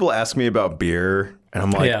love when people ask me about beer, and I'm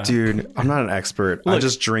like, dude, I'm not an expert. Look, I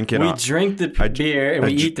just drink it. We drink the beer and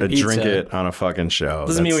we eat the pizza. I drink it on a fucking show.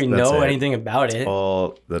 Doesn't mean we know anything about it.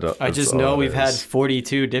 I just know we've had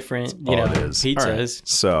 42 different, pizzas. Right.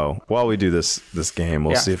 So while we do this game,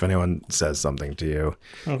 we'll see if anyone says something to you,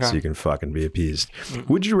 so you can fucking be appeased.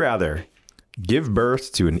 Would you rather give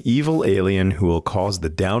birth to an evil alien who will cause the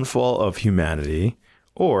downfall of humanity,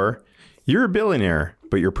 or you're a billionaire,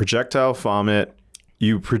 but you projectile vomit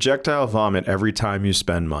every time you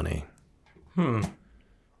spend money?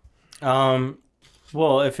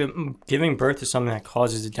 Well, if giving birth is something that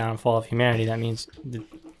causes the downfall of humanity, that means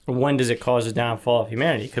when does it cause the downfall of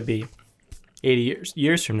humanity? It could be 80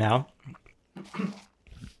 years from now,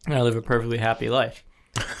 and I live a perfectly happy life.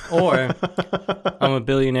 Or I'm a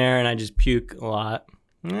billionaire and I just puke a lot.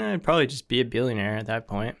 I'd probably just be a billionaire at that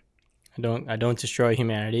point. I don't destroy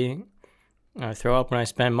humanity. I throw up when I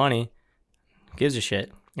spend money. Who gives a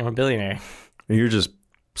shit? I'm a billionaire. You're just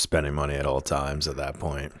spending money at all times at that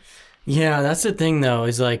point. Yeah, that's the thing though.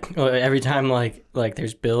 Is like every time like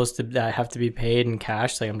there's bills that have to be paid in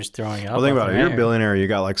cash, like I'm just throwing up. Well, think about it. You're a billionaire. You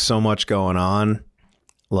got like so much going on.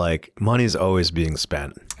 Like money's always being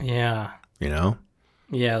spent. Yeah. You know.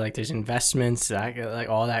 Yeah, like there's investments. Like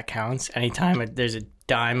all that counts. Anytime there's a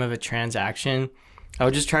dime of a transaction, I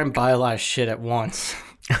would just try and buy a lot of shit at once.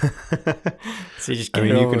 So you just get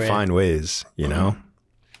you can find ways. You know.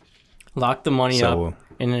 Lock the money up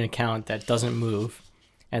in an account that doesn't move.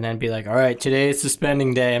 And then be like, all right, today is the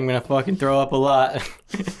spending day. I'm going to fucking throw up a lot.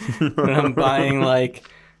 When I'm buying like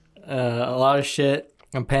a lot of shit.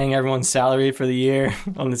 I'm paying everyone's salary for the year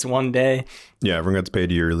on this one day. Yeah, everyone gets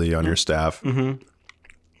paid yearly on your staff. Mm-hmm.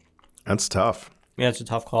 That's tough. Yeah, it's a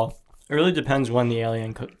tough call. It really depends when the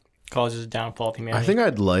alien causes a downfall of humanity. I think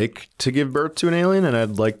I'd like to give birth to an alien, and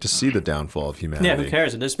I'd like to see the downfall of humanity. Yeah, who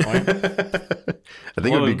cares at this point? I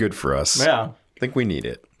think it would be good for us. Yeah. I think we need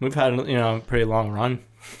it. We've had, a pretty long run.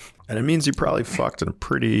 And it means you probably fucked a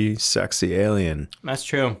pretty sexy alien. That's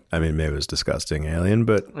true. I mean, maybe it was disgusting alien,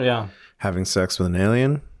 but yeah, having sex with an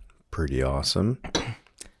alien, pretty awesome.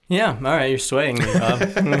 Yeah, all right, you're swaying me, Bob.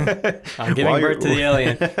 I'm giving birth to the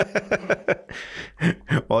alien.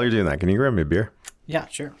 While you're doing that, can you grab me a beer? Yeah,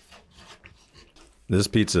 sure. This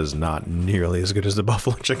pizza is not nearly as good as the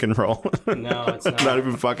buffalo chicken roll. No, it's not. Not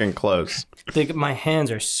even fucking close. My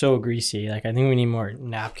hands are so greasy. Like, I think we need more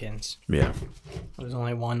napkins. Yeah. There's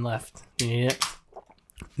only one left. You need it?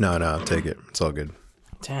 No, take it. It's all good.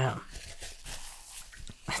 Damn.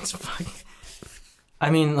 It's fucking...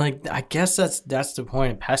 I mean, like, I guess that's the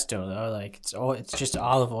point of pesto, though. Like, it's just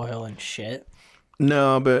olive oil and shit.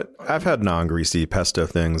 No, but I've had non-greasy pesto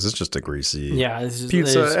things. It's just a greasy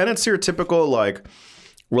pizza. And it's your typical, like,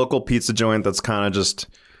 local pizza joint that's kind of just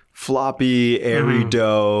floppy, airy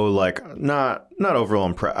dough. Like, not overall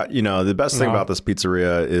impressed. The best thing about this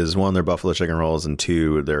pizzeria is, one, their buffalo chicken rolls, and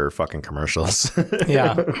two, their fucking commercials.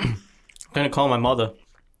 Yeah. I'm going to call my mother.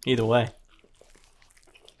 Either way.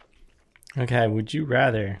 Okay, would you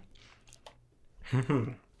rather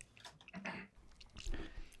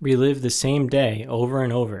relive the same day over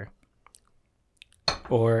and over,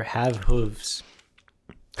 or have hooves?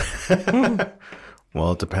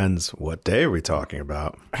 Well, it depends. What day are we talking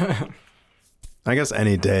about? I guess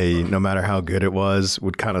any day, no matter how good it was,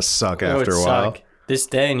 would kind of suck after a while. This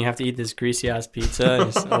day, and you have to eat this greasy ass pizza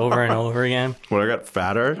just over and over again. Well, I got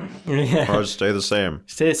fatter? Yeah. Or I'll stay the same?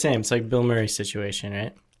 Stay the same. It's like Bill Murray's situation,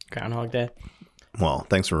 right? Groundhog Day. Well,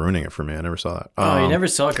 thanks for ruining it for me. I never saw that. Oh, you never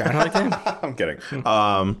saw Groundhog Day? I'm kidding.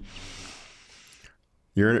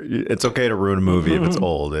 It's okay to ruin a movie if it's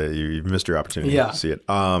old. You've missed your opportunity to see it.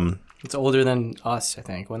 It's older than us, I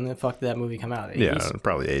think. When the fuck did that movie come out? 80s? Yeah,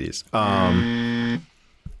 probably 80s.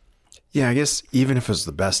 Yeah, I guess even if it was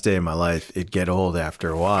the best day of my life, it'd get old after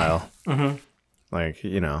a while. Mm-hmm. Like,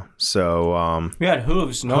 so... we had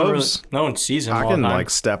hooves. No one sees them. I can, like,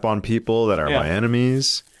 step on people that are my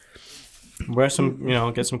enemies. Wear some,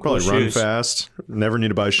 get some cool shoes. Probably run fast. Never need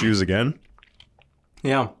to buy shoes again.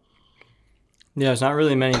 Yeah. Yeah, there's not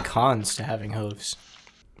really many cons to having hooves.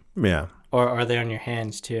 Yeah. Or are they on your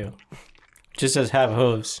hands, too? It just says have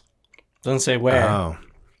hooves. Doesn't say where. Oh.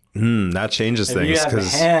 That changes things. If you have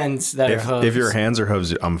hands that are hooves. If your hands are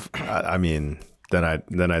hooves, I mean... Then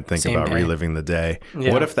I'd think about reliving the day.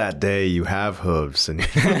 Yeah. What if that day you have hooves and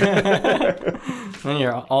then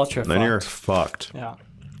you're ultra then you're fucked. Yeah.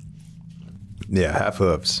 Yeah, have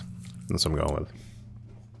hooves. That's what I'm going with.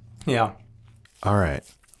 Yeah. All right.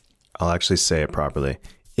 I'll actually say it properly.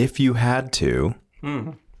 If you had to,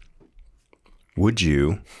 would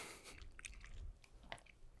you...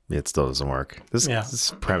 It still doesn't work. This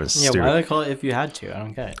premise is stupid. Why do they call it if you had to? I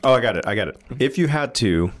don't get it. Oh, I got it. If you had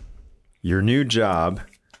to... Your new job,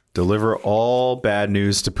 deliver all bad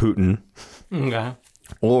news to Putin. Okay.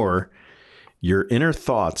 Or your inner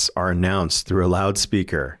thoughts are announced through a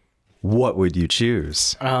loudspeaker. What would you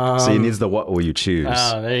choose? So it needs the what will you choose.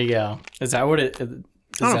 Oh, there you go. Is that what it...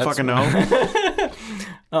 I don't fucking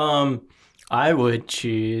know. I would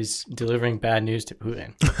choose delivering bad news to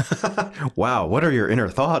Putin. Wow, what are your inner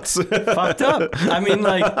thoughts? Fucked up. I mean,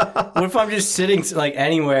 like, what if I'm just sitting like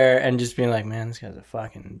anywhere and just being like, man, this guy's a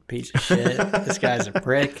fucking piece of shit. This guy's a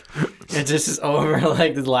prick. It just is over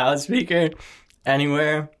like the loudspeaker.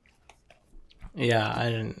 anywhere. Yeah, I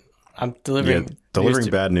didn't. I'm delivering. Yeah, delivering news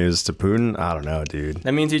to- bad news to Putin? I don't know, dude.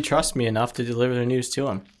 That means he trusts me enough to deliver the news to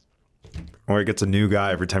him. Or he gets a new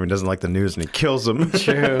guy every time he doesn't like the news and he kills him.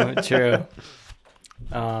 True.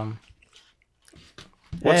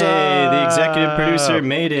 What's hey, up? the executive producer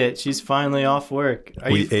made it. She's finally off work.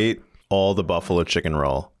 We ate all the buffalo chicken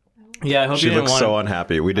roll. Yeah, I hope She you didn't looks want. so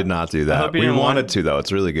unhappy. We did not do that. hope you We didn't want- wanted to, though.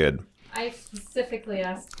 It's really good. I specifically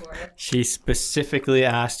asked for it. She specifically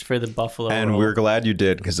asked for the buffalo And roll. we're glad you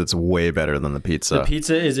did because it's way better than the pizza. The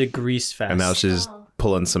pizza is a grease fest. And now she's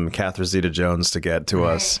pulling some Catherine Zeta-Jones to get to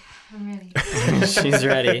us. I'm ready. she's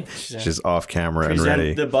ready. She's off camera and Present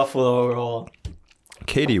ready. the buffalo roll.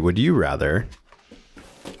 Katie, would you rather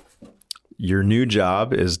your new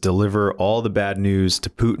job is deliver all the bad news to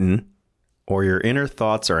Putin, or your inner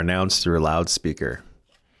thoughts are announced through a loudspeaker?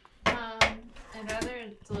 I'd rather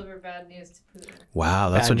deliver bad news to Putin. Wow,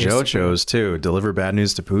 that's Bad what news Joe to chose too. Deliver bad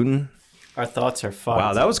news to Putin? Our thoughts are fucked.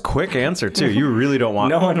 Wow, that was a quick answer too. You really don't want.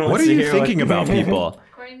 No one wants What are to you hear thinking what- about people?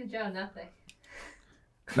 According to Joe, nothing.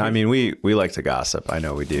 I mean, we like to gossip. I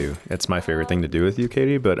know we do. It's my favorite thing to do with you,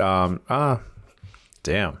 Katie. But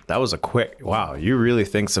damn, that was a quick. Wow, you really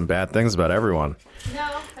think some bad things about everyone. No,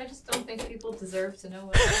 I just don't think people deserve to know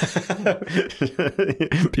what.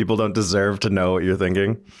 People don't deserve to know what you're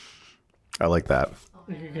thinking. I like that.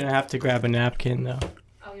 You're gonna have to grab a napkin though.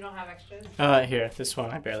 Oh, you don't have extras? Here, this one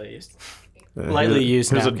I barely used. Lightly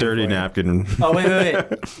used Here's a napkin dirty for you. napkin. Oh wait.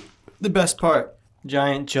 The best part: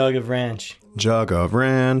 giant jug of ranch. Jug of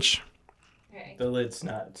ranch. Okay, The lid's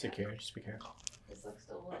not secure. Just be careful. this looks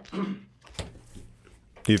so wet.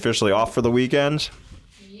 You officially off for the weekend?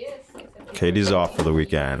 Yes. except Katie's for- off for the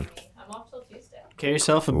weekend. I'm off till Tuesday. Get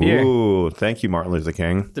yourself a beer. Ooh, thank you, Martin Luther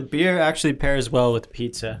King. The beer actually pairs well with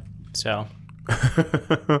pizza. So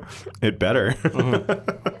It better. It's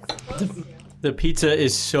supposed to. the pizza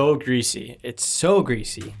is so greasy. It's so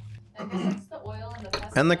greasy. I guess it's the oil and the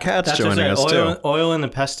pesto. And the cat's That's joining us oil, too. oil in the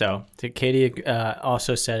pesto. Katie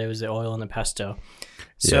also said it was the oil in the pesto.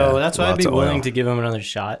 So Yeah, that's why I'd lots be of willing oil. to give him another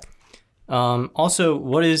shot. Also,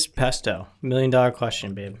 what is pesto? $1 million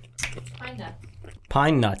question, babe. Pine nuts.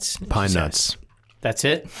 Pine nuts. Pine she nuts. says. That's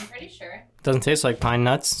it? I'm pretty sure. Doesn't taste like pine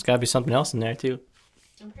nuts. It's got to be something else in there, too.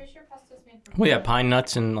 I'm pretty sure pesto's made from. Well, yeah, pine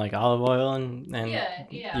nuts and like olive oil, and Yeah.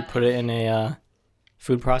 you put it in a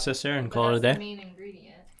food processor and But call it a that's day. the main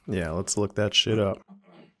ingredient. Yeah, let's look that shit up.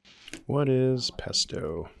 What is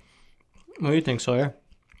pesto? What do you think, Sawyer?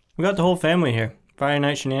 We got the whole family here. Friday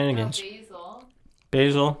night shenanigans. Basil.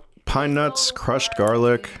 Basil. Pine nuts, crushed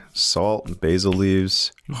garlic, salt, basil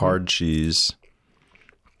leaves, hard cheese.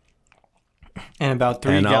 And about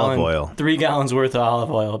And olive oil. 3 gallons worth of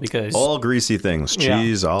olive oil because All greasy things. Yeah.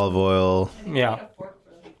 Cheese, olive oil. yeah. A fork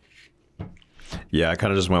for them. Yeah, I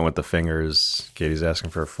kind of just went with the fingers. Katie's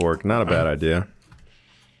asking for a fork. Not a bad idea.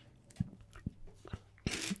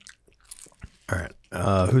 All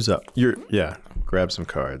right. Who's up? Yeah. Grab some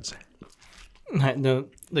cards.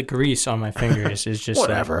 The grease on my fingers is just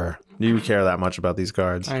Whatever. Do you care that much about these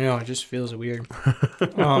cards? I know, it just feels weird.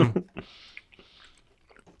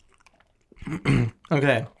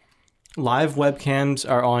 Okay. Live webcams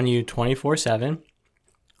are on you 24/7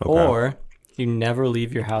 or you never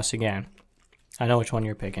leave your house again. I know which one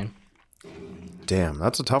you're picking. Damn,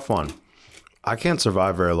 that's a tough one. I can't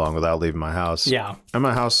survive very long without leaving my house. Yeah. And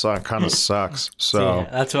my house kind of sucks. So Yeah,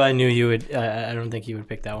 that's why I knew you would. I don't think you would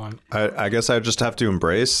pick that one. I guess I just have to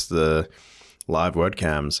embrace the live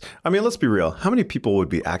webcams. I mean, let's be real. How many people would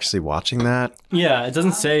be actually watching that? Yeah, it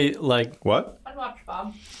doesn't say like What? I'd watch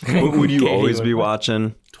Bob. Would you Katie always would be watch.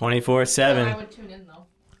 watching? 24/7. I would tune in though.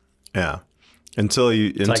 Yeah. Until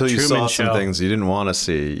you like saw Truman some Show. things you didn't want to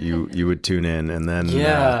see, you would tune in, and then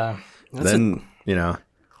Yeah, that's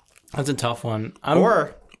a tough one.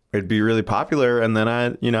 or it'd be really popular, and then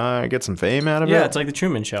I get some fame out of it. yeah, it's like the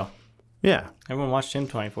Truman Show. Yeah. Everyone watched him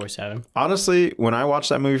 24/7. Honestly, when I watched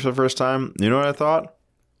that movie for the first time, you know what I thought?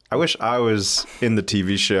 I wish I was in the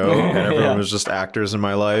TV show and everyone Yeah. was just actors in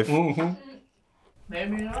my life.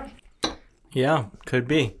 Maybe not. Yeah, could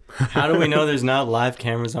be. How do we know there's not live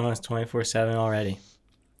cameras on us 24/7 already?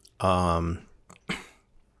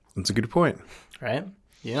 That's a good point. Right?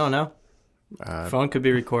 You don't know. Phone could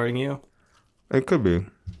be recording you. It could be.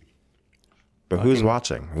 But who's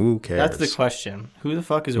watching? Who cares? That's the question. Who the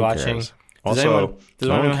fuck is Who watching? cares? Does Also, anyone no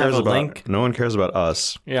one have cares a about link? no one cares about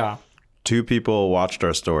us. Yeah. 2 people watched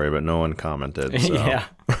our story, but no one commented. So. Yeah.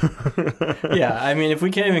 Yeah. I mean, if we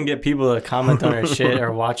can't even get people to comment on our shit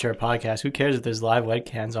or watch our podcast, who cares if there's live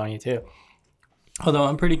webcams on you too? Although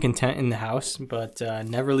I'm pretty content in the house, but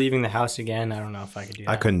never leaving the house again. I don't know if I could do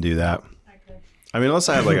that. I couldn't do that. I could. I mean, unless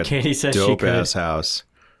I have like a Katie says she dope could. ass house.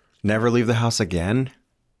 Never leave the house again?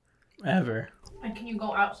 Ever. And can you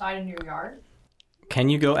go outside in your yard? Can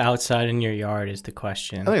you go outside in your yard is the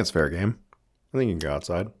question. I think it's fair game. I think you can go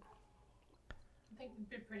outside. I think you'd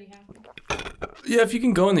be pretty happy. Yeah, if you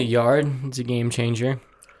can go in the yard, it's a game changer.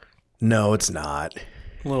 No, it's not.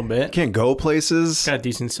 A little bit. Can't go places. Got a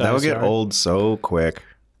decent size That would get yard. old so quick.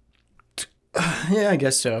 Yeah, I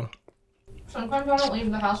guess so. Sometimes I don't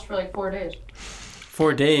leave the house for like 4 days.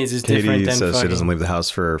 4 days is different Katie than says fucking... she doesn't leave the house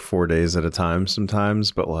for 4 days at a time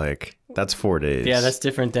sometimes, but like that's 4 days. Yeah, that's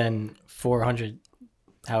different than 400,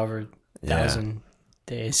 however, thousand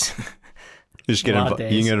days. you just get a lot of you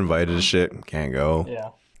days. can get invited to shit, can't go. Yeah.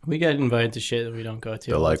 We get invited to shit that we don't go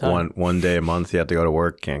to. So all like the time. one day a month you have to go to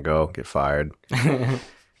work, can't go, get fired.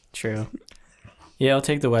 True. Yeah, I'll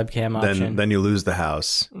take the webcam option. Then you lose the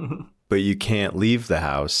house. But you can't leave the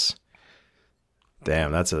house.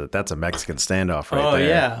 Damn, that's a Mexican standoff right there. Oh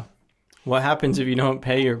yeah. What happens if you don't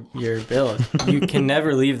pay your bill? You can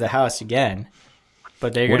never leave the house again.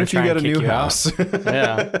 But they're What gonna if you try get a and kick new you house? out.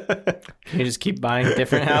 Yeah. You just keep buying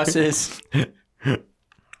different houses.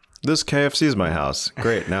 This KFC is my house.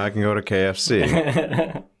 Great, now I can go to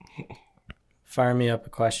KFC. Fire me up a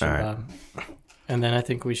question, All right. Bob. And then I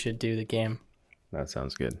think we should do the game. That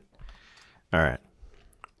sounds good. All right.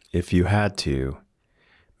 If you had to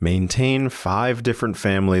maintain 5 different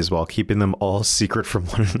families while keeping them all secret from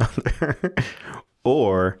one another,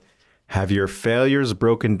 or have your failures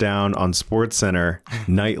broken down on SportsCenter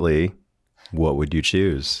nightly, what would you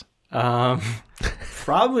choose?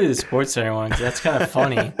 Probably the SportsCenter one, 'cause that's kind of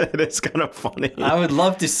funny. It is kind of funny. I would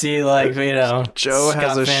love to see, like, you know, Joe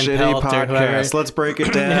has Scott a Van shitty Pelt or whoever. podcast. Let's break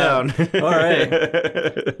it down. All right.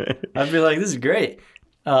 I'd be like, this is great.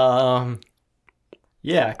 Yeah,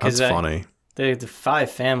 because That's funny. the 5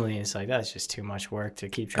 families, like, that's just too much work to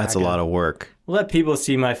keep track That's a lot of work. Let people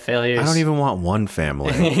see my failures. I don't even want one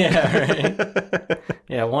family. Yeah, right.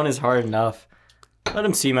 Yeah, one is hard enough. Let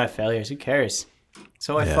them see my failures. Who cares?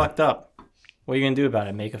 So I Yeah. fucked up. What are you gonna do about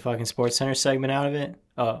it? Make a fucking SportsCenter segment out of it?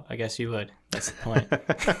 Oh, I guess you would. That's the point.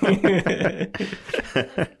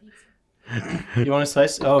 You want a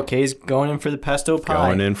slice? Oh, Kay's going in for the pesto pie.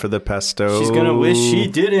 Going in for the pesto. She's gonna wish she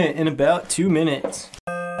didn't in about 2 minutes.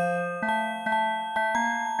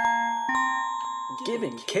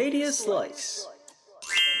 Giving Katie a slice.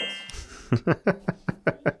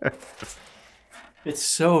 It's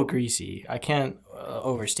so greasy. I can't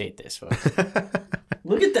overstate this, folks.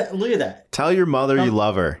 Look at that! Look at that! Tell your mother you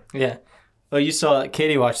love her. Yeah. Oh, you saw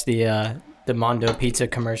Katie watched the Mondo Pizza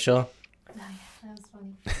commercial. That was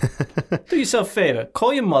funny. Do yourself a favor.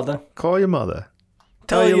 Call your mother. Call your mother.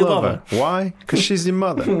 Tell her you love her. Why? Because she's your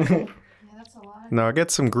mother. Yeah, that's a lot. No,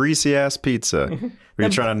 get some greasy ass pizza. Were you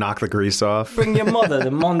trying to knock the grease off? Bring your mother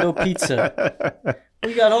the Mondo Pizza.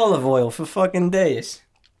 We got olive oil for fucking days.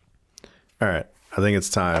 All right. I think it's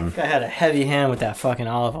time. I had a heavy hand with that fucking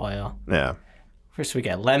olive oil. Yeah. First we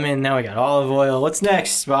got lemon, now we got olive oil. What's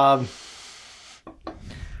next, Bob? I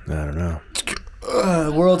don't know.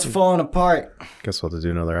 The world's falling apart. Guess we'll have to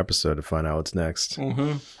do another episode to find out what's next. I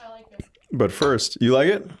like it. But first, you like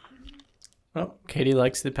it? Oh, Katie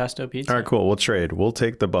likes the pesto pizza. All right, cool. We'll trade. We'll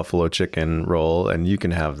take the buffalo chicken roll and you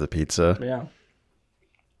can have the pizza. Yeah.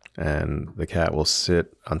 And the cat will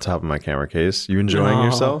sit on top of my camera case. You enjoying No.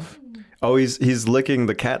 yourself? Oh, he's licking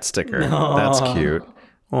the cat sticker. That's cute.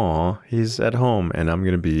 Aw, he's at home and I'm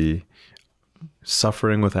going to be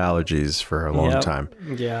suffering with allergies for a long Yep. time.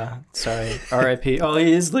 Yeah, sorry. R.I.P. Oh,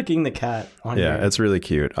 he is licking the cat. On Yeah, here. it's really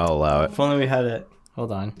cute. I'll allow it. If only we had it.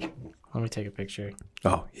 Hold on. Let me take a picture.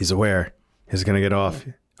 Oh, he's aware. He's going to get off.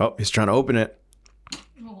 Oh, he's trying to open it.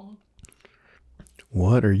 Aw.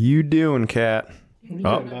 What are you doing, cat?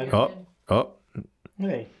 Oh, doing, bud? oh.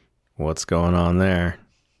 Hey. What's going on there?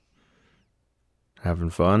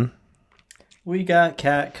 Having fun? We got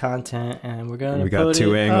cat content, and we're gonna. We got put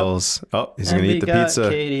 2 it angles. Oh, he's Up. going to And eat the we got pizza.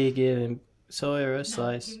 Katie giving Sawyer a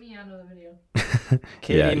slice. Get me out of the video.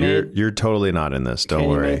 Katie Yeah, made. you're totally not in this. Don't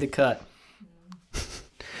Katie worry. made the cut.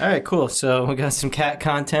 All right, cool. So we got some cat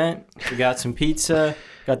content. We got some pizza.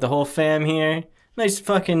 Got the whole fam here. Nice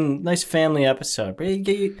family episode.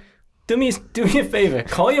 Do me a favor.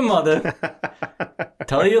 Call your mother.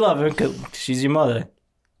 Tell her you love her because she's your mother.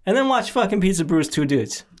 And then watch fucking Pizza Brews 2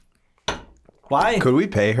 Dudes. Why? Could we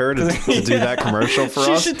pay her to do that commercial for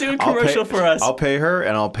She us? should do a commercial for us. I'll pay her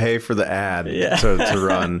and I'll pay for the ad Yeah. to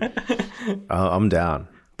run. I'm down.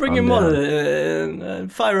 Bring I'm your down. mother.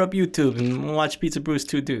 Fire up YouTube and watch Pizza Brews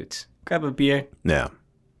 2 Dudes. Grab a beer. Yeah.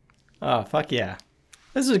 Oh, fuck yeah.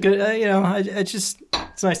 This is good.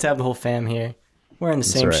 It's nice to have the whole fam here. Wearing the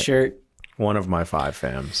same right. shirt. one of my 5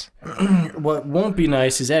 fams. What won't be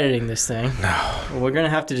nice is editing this thing. No. We're going to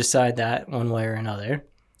have to decide that one way or another.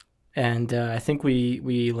 And I think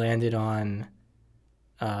we landed on...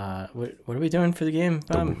 what are we doing for the game?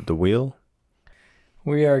 The wheel?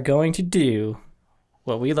 We are going to do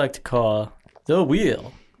what we like to call the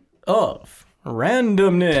Wheel of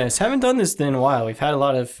Randomness. Haven't done this in a while. We've had a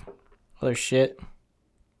lot of other shit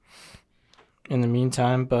in the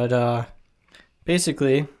meantime, but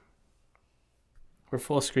basically, we're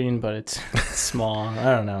full screen, but it's small.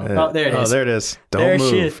 I don't know. Oh, there it is. Oh, there it is. There Don't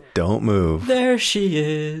she move. is. Don't move. There she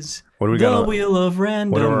is. What do we the got? Wheel of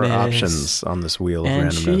Randomness. What are our options on this wheel of And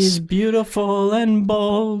randomness? she's beautiful and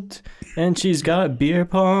bold. And she's got beer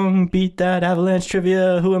pong, beat that avalanche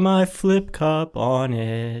trivia. Who am I? Flip cup on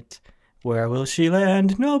it. Where will she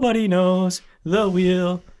land? Nobody knows. The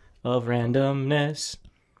Wheel of Randomness.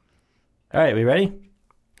 All right, we ready?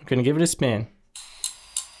 I'm going to give it a spin.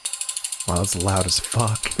 Wow, that's loud as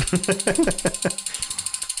fuck.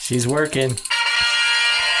 She's working.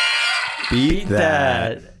 Beat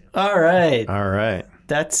that. All right. All right.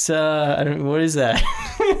 That's, I don't. What is that?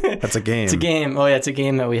 That's a game. It's a game. Oh, yeah, it's a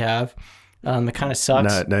game that we have. It kind of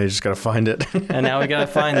sucks. No, you just got to find it. And now we got to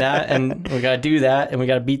find that, and we got to do that, and we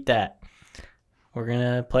got to beat that. We're going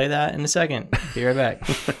to play that in a second. Be right back.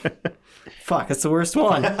 Fuck, that's the worst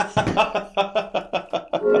one.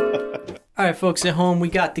 All right, folks at home, we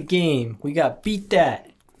got the game. We got Beat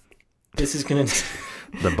That. This is going to...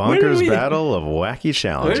 The Bonkers Battle of Wacky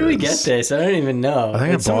Challenges. Where did we get this? I don't even know. I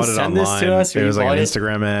think Did I bought it someone send this online. to us, or It you was like bought an it?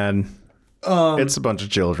 Instagram ad. It's a bunch of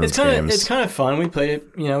children's games. It's kind of fun. We played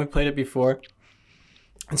it. We played it before.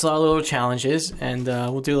 It's a lot of little challenges, and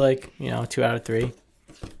we'll do 2 out of 3.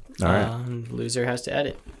 All right. Loser has to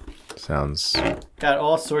edit. Sounds. Got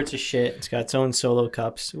all sorts of shit. It's got its own solo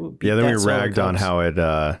cups. Ooh, Yeah, then we solo ragged on cups. how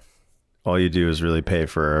it. All you do is really pay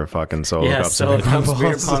for fucking solo Yeah, cups. solo and cups,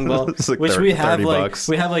 beer balls. pong ball, It's like which we have 30 like bucks.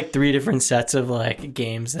 we have like 3 different sets of like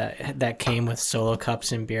games that came with solo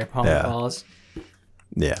cups and beer pong Yeah. balls.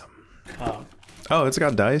 Yeah. Oh, it's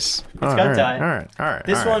got dice. It's got dice. All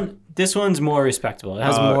right. This one's more respectable. It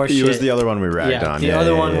has more It shit. was the other one we ragged on. The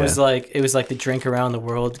other one yeah. was like it was like the drink around the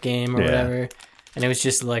world game or Yeah. whatever, and it was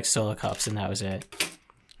just like solo cups and that was it.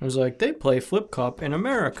 It was like they play flip cup in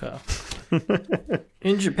America.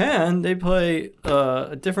 In Japan, they play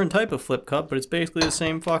a different type of flip cup, but it's basically the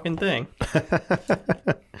same fucking thing.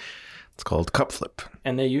 It's called Cup Flip.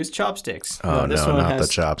 And they use chopsticks. Oh, this no, one not has,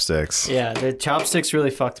 the chopsticks. Yeah, the chopsticks really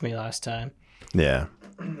fucked me last time. Yeah.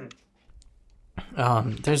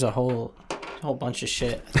 There's a whole bunch of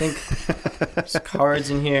shit. I think there's cards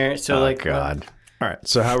in here. So Oh, like, God. All right.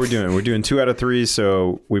 So how are we doing? We're doing 2 out of 3.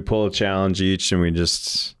 So we pull a challenge each and we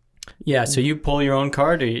just. yeah. So you pull your own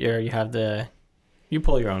card, or you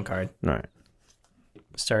pull your own card. All right.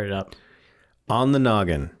 Start it up. On the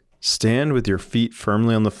noggin, stand with your feet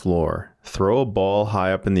firmly on the floor. Throw a ball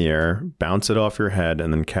high up in the air, bounce it off your head,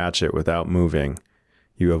 and then catch it without moving.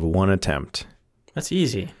 You have 1 attempt. That's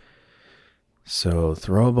easy. So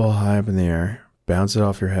throw a ball high up in the air, bounce it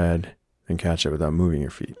off your head, and catch it without moving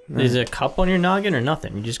your feet. Is it a cup on your noggin or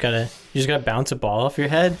nothing? You just gotta bounce a ball off your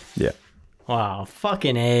head. Yeah. Wow,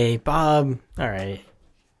 fucking A, Bob. All right,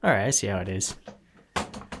 I see how it is. All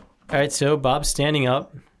right, so Bob's standing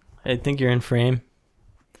up. I think you're in frame.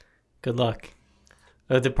 Good luck.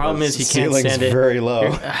 The problem is he can't ceiling's stand it. very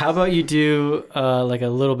low. How about you do like a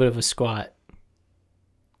little bit of a squat,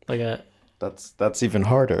 like a. That's even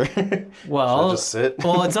harder. Well, Should I just sit?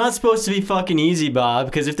 well, it's not supposed to be fucking easy, Bob.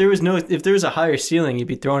 Because if there was a higher ceiling, you'd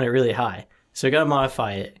be throwing it really high. So you gotta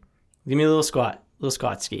modify it. Give me a little squat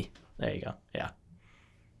ski. There you go. Yeah.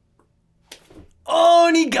 Oh,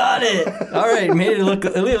 and he got it. All right, made it look.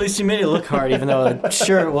 At least you made it look hard, even though I'm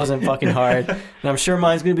sure it wasn't fucking hard. And I'm sure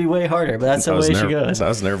mine's gonna be way harder. But that's the way she goes. That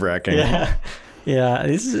was nerve-wracking. Yeah, yeah.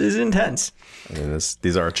 This is intense. I mean,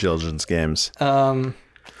 these are children's games.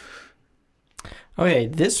 Okay,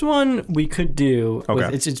 this one we could do.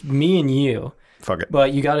 Okay. It's me and you. Fuck it.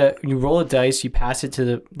 But you roll a dice, you pass it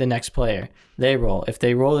to the next player. They roll. If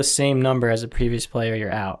they roll the same number as the previous player,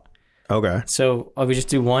 you're out. Okay. So we just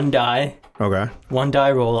do 1 die, Okay. 1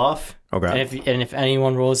 die roll off. Okay. And if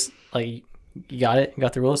anyone rolls, like, you got it? You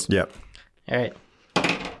got the rules? Yep. All right.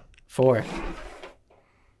 4.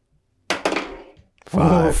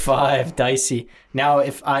 5. Ooh, 5. Dicey. Now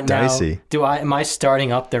Dicey. Am I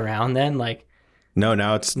starting up the round then? Like, No,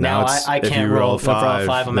 now it's I if can't you roll roll. If I roll 5,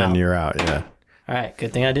 5, I'm then out. you're out. Yeah. all right,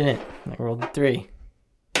 good thing I didn't. I rolled a 3.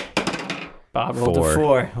 Bob rolled 4. a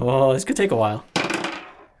 4. Oh, this could take a while.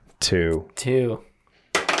 2. 2.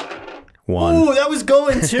 1. Ooh, that was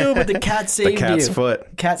going too, but the cat saved the cat's you.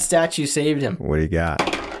 foot. Cat statue saved him. What do you got?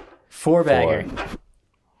 Four-bagger.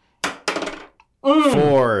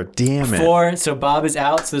 4. Damn it. 4. So Bob is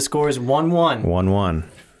out. So the score is 1-1. 1-1.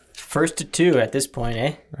 First to 2 at this point,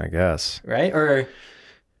 eh? I guess. Right? Or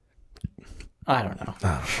I don't know.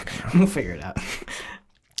 We'll figure it out.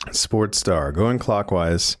 Sports star. Going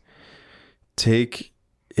clockwise. Take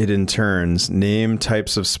it in turns. Name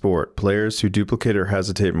types of sport. Players who duplicate or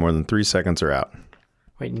hesitate more than 3 seconds are out.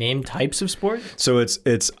 Wait, name types of sport? So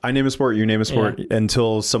it's I name a sport, you name a sport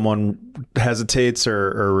until someone hesitates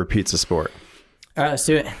or repeats a sport. All right, let's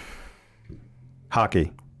do it.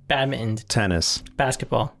 Hockey, Badminton, tennis,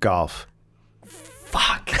 basketball. golf.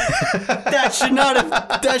 Fuck. That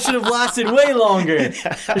should have lasted way longer.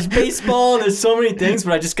 There's baseball, there's so many things,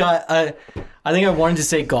 but I just got I think I wanted to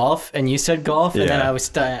say golf and you said golf and then I was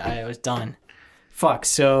done. Fuck,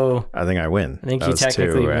 so I think I win. I think you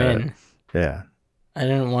technically win. Yeah. I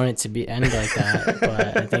didn't want it to end like that,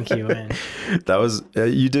 but I think you win. That was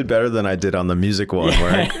you did better than I did on the music one,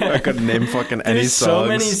 where I couldn't name fucking any songs. There's so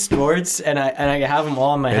many sports, and I have them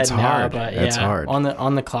all in my head now. But it's hard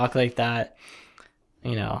on the clock like that.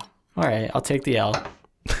 You know, all right, I'll take the L.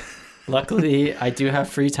 Luckily, I do have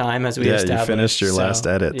free time as we established. You finished your last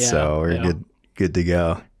edit, so we're good to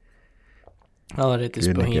go. I'll edit this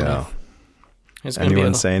behemoth.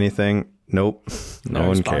 Anyone say anything? Nope. No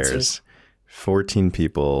one responses. cares. 14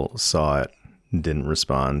 people saw it and didn't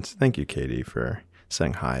respond. Thank you, Katie, for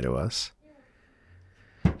saying hi to us.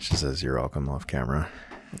 She says you're welcome off camera.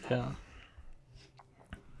 Yeah.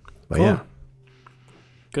 But cool. yeah.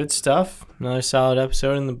 Good stuff. Another solid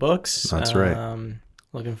episode in the books. That's right.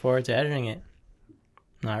 Looking forward to editing it.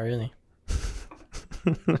 Not really.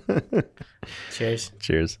 Cheers.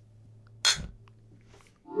 Cheers.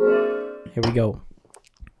 Here we go.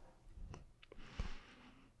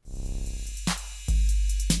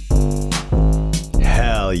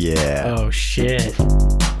 Hell yeah. Oh shit.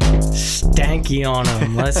 Stanky on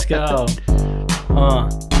him. Let's go.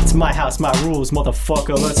 It's my house, my rules,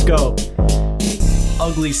 motherfucker. Let's go.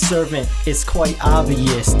 Ugly servant, it's quite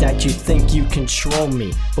obvious that you think you control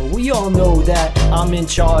me. But we all know that I'm in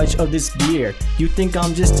charge of this beer. You think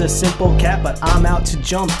I'm just a simple cat, but I'm out to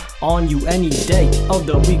jump on you any day of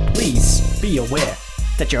the week. Please be aware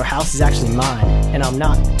that your house is actually mine, and I'm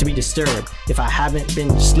not to be disturbed if I haven't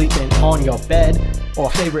been sleeping on your bed or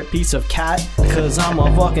favorite piece of cat, cause I'm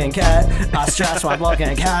a fucking cat. I scratch my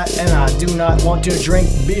fucking cat, and I do not want to drink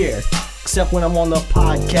beer. Except when I'm on the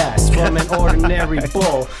podcast from an ordinary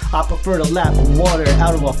bowl. I prefer to lap water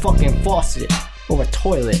out of a fucking faucet or a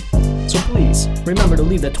toilet. So please, remember to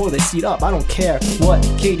leave the toilet seat up. I don't care what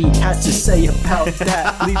Katie has to say about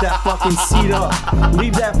that. Leave that fucking seat up.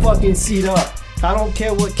 Leave that fucking seat up. I don't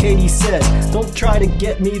care what Katie says. Don't try to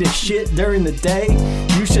get me to shit during the day.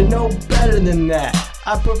 You should know better than that.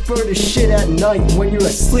 I prefer to shit at night when you're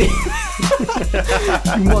asleep.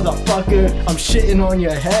 You motherfucker, I'm shitting on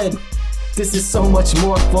your head. This is so much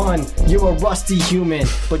more fun. You're a rusty human,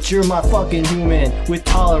 but you're my fucking human with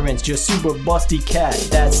tolerance. You're super busty cat.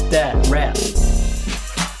 That's that rap.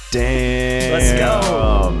 Damn. Let's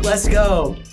go. Let's go.